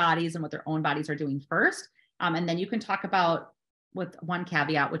own bodies and what their own bodies are doing first. And then you can talk about, with one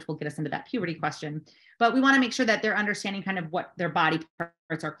caveat, which will get us into that puberty question, but we want to make sure that they're understanding kind of what their body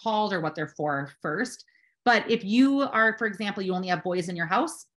parts are called or what they're for first. But if you are, for example, you only have boys in your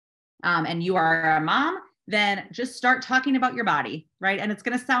house, and you are a mom, then just start talking about your body, right? And it's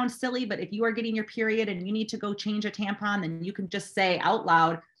going to sound silly, but if you are getting your period and you need to go change a tampon, then you can just say out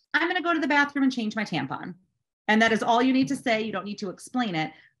loud, I'm going to go to the bathroom and change my tampon. And that is all you need to say. You don't need to explain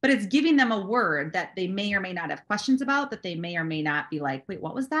it, but it's giving them a word that they may or may not have questions about, that they may or may not be like, wait,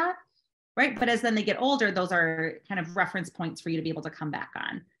 what was that? Right. But as then they get older, those are kind of reference points for you to be able to come back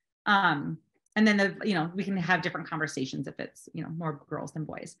on. And then, we can have different conversations if it's, more girls than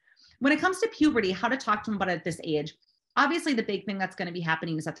boys. When it comes to puberty, how to talk to them about it at this age, obviously the big thing that's going to be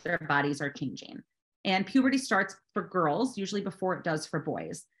happening is that their bodies are changing. And puberty starts for girls, usually before it does for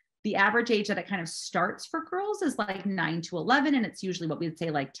boys. The average age that it kind of starts for girls is like 9 to 11. And it's usually what we would say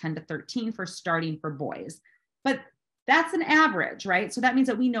like 10 to 13 for starting for boys. But that's an average, right? So that means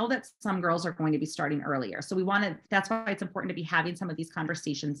that we know that some girls are going to be starting earlier. So that's why it's important to be having some of these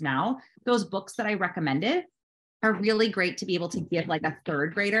conversations now. Those books that I recommended are really great to be able to give like a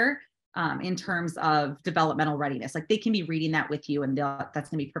third grader in terms of developmental readiness. Like they can be reading that with you and that's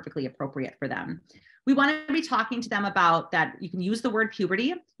going to be perfectly appropriate for them. We want to be talking to them about that. You can use the word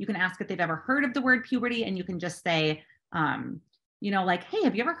puberty. You can ask if they've ever heard of the word puberty, and you can just say, like, hey,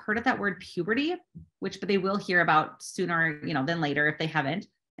 have you ever heard of that word puberty? But they will hear about sooner, than later if they haven't.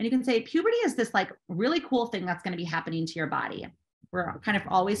 And you can say puberty is this like really cool thing that's going to be happening to your body. We're kind of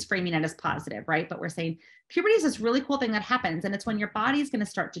always framing it as positive, right? But we're saying puberty is this really cool thing that happens. And it's when your body is going to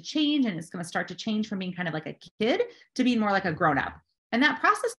start to change, and it's going to start to change from being kind of like a kid to being more like a grown up. And that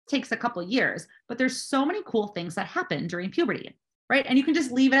process takes a couple of years, but there's so many cool things that happen during puberty, right? And you can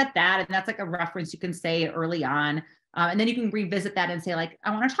just leave it at that. And that's like a reference you can say early on. And then you can revisit that and say like,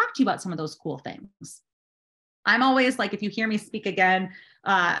 I want to talk to you about some of those cool things. I'm always like, if you hear me speak again,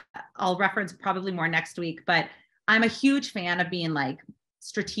 I'll reference probably more next week, but I'm a huge fan of being like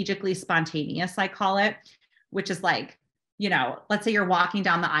strategically spontaneous, I call it, which is like, let's say you're walking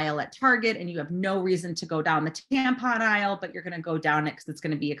down the aisle at Target and you have no reason to go down the tampon aisle, but you're going to go down it because it's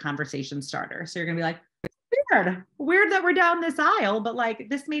going to be a conversation starter. So you're going to be like, weird that we're down this aisle, but like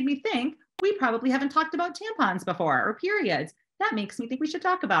this made me think we probably haven't talked about tampons before or periods. That makes me think we should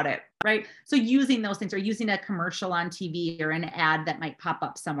talk about it, right? So using those things, or using a commercial on TV or an ad that might pop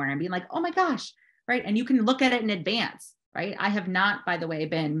up somewhere and being like, oh my gosh, right? And you can look at it in advance, right? I have not, by the way,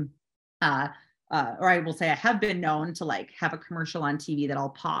 been, or I will say I have been known to like have a commercial on TV that I'll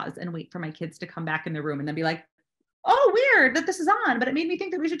pause and wait for my kids to come back in the room and then be like, oh, weird that this is on, but it made me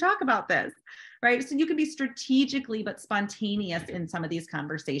think that we should talk about this, right? So you can be strategically but spontaneous in some of these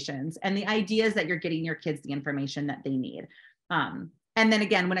conversations. And the idea is that you're getting your kids the information that they need. And then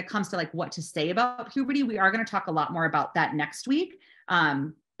again, when it comes to like what to say about puberty, we are going to talk a lot more about that next week.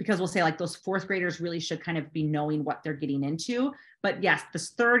 Because we'll say like those fourth graders really should kind of be knowing what they're getting into. But yes,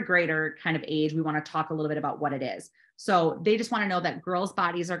 this third grader kind of age, we want to talk a little bit about what it is. So they just want to know that girls'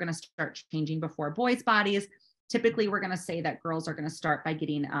 bodies are going to start changing before boys' bodies. Typically, we're going to say that girls are going to start by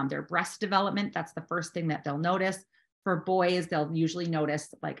getting their breast development. That's the first thing that they'll notice. For boys, they'll usually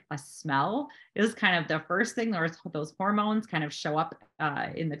notice like a smell is kind of the first thing. Those hormones kind of show up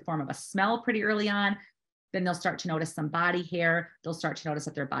in the form of a smell pretty early on. Then they'll start to notice some body hair. They'll start to notice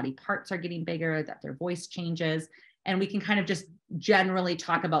that their body parts are getting bigger, that their voice changes. And we can kind of just generally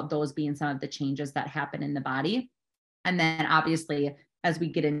talk about those being some of the changes that happen in the body. And then obviously, as we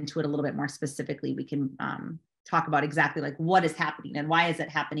get into it a little bit more specifically, we can talk about exactly like what is happening and why is it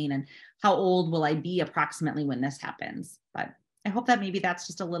happening and how old will I be approximately when this happens. But I hope that maybe that's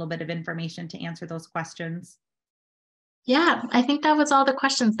just a little bit of information to answer those questions. Yeah, I think that was all the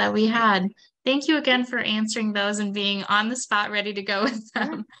questions that we had. Thank you again for answering those and being on the spot, ready to go with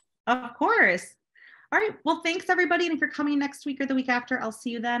them. Of course. All right. Well, thanks everybody. And if you're coming next week or the week after, I'll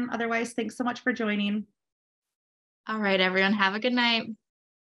see you then. Otherwise, thanks so much for joining. All right, everyone. Have a good night.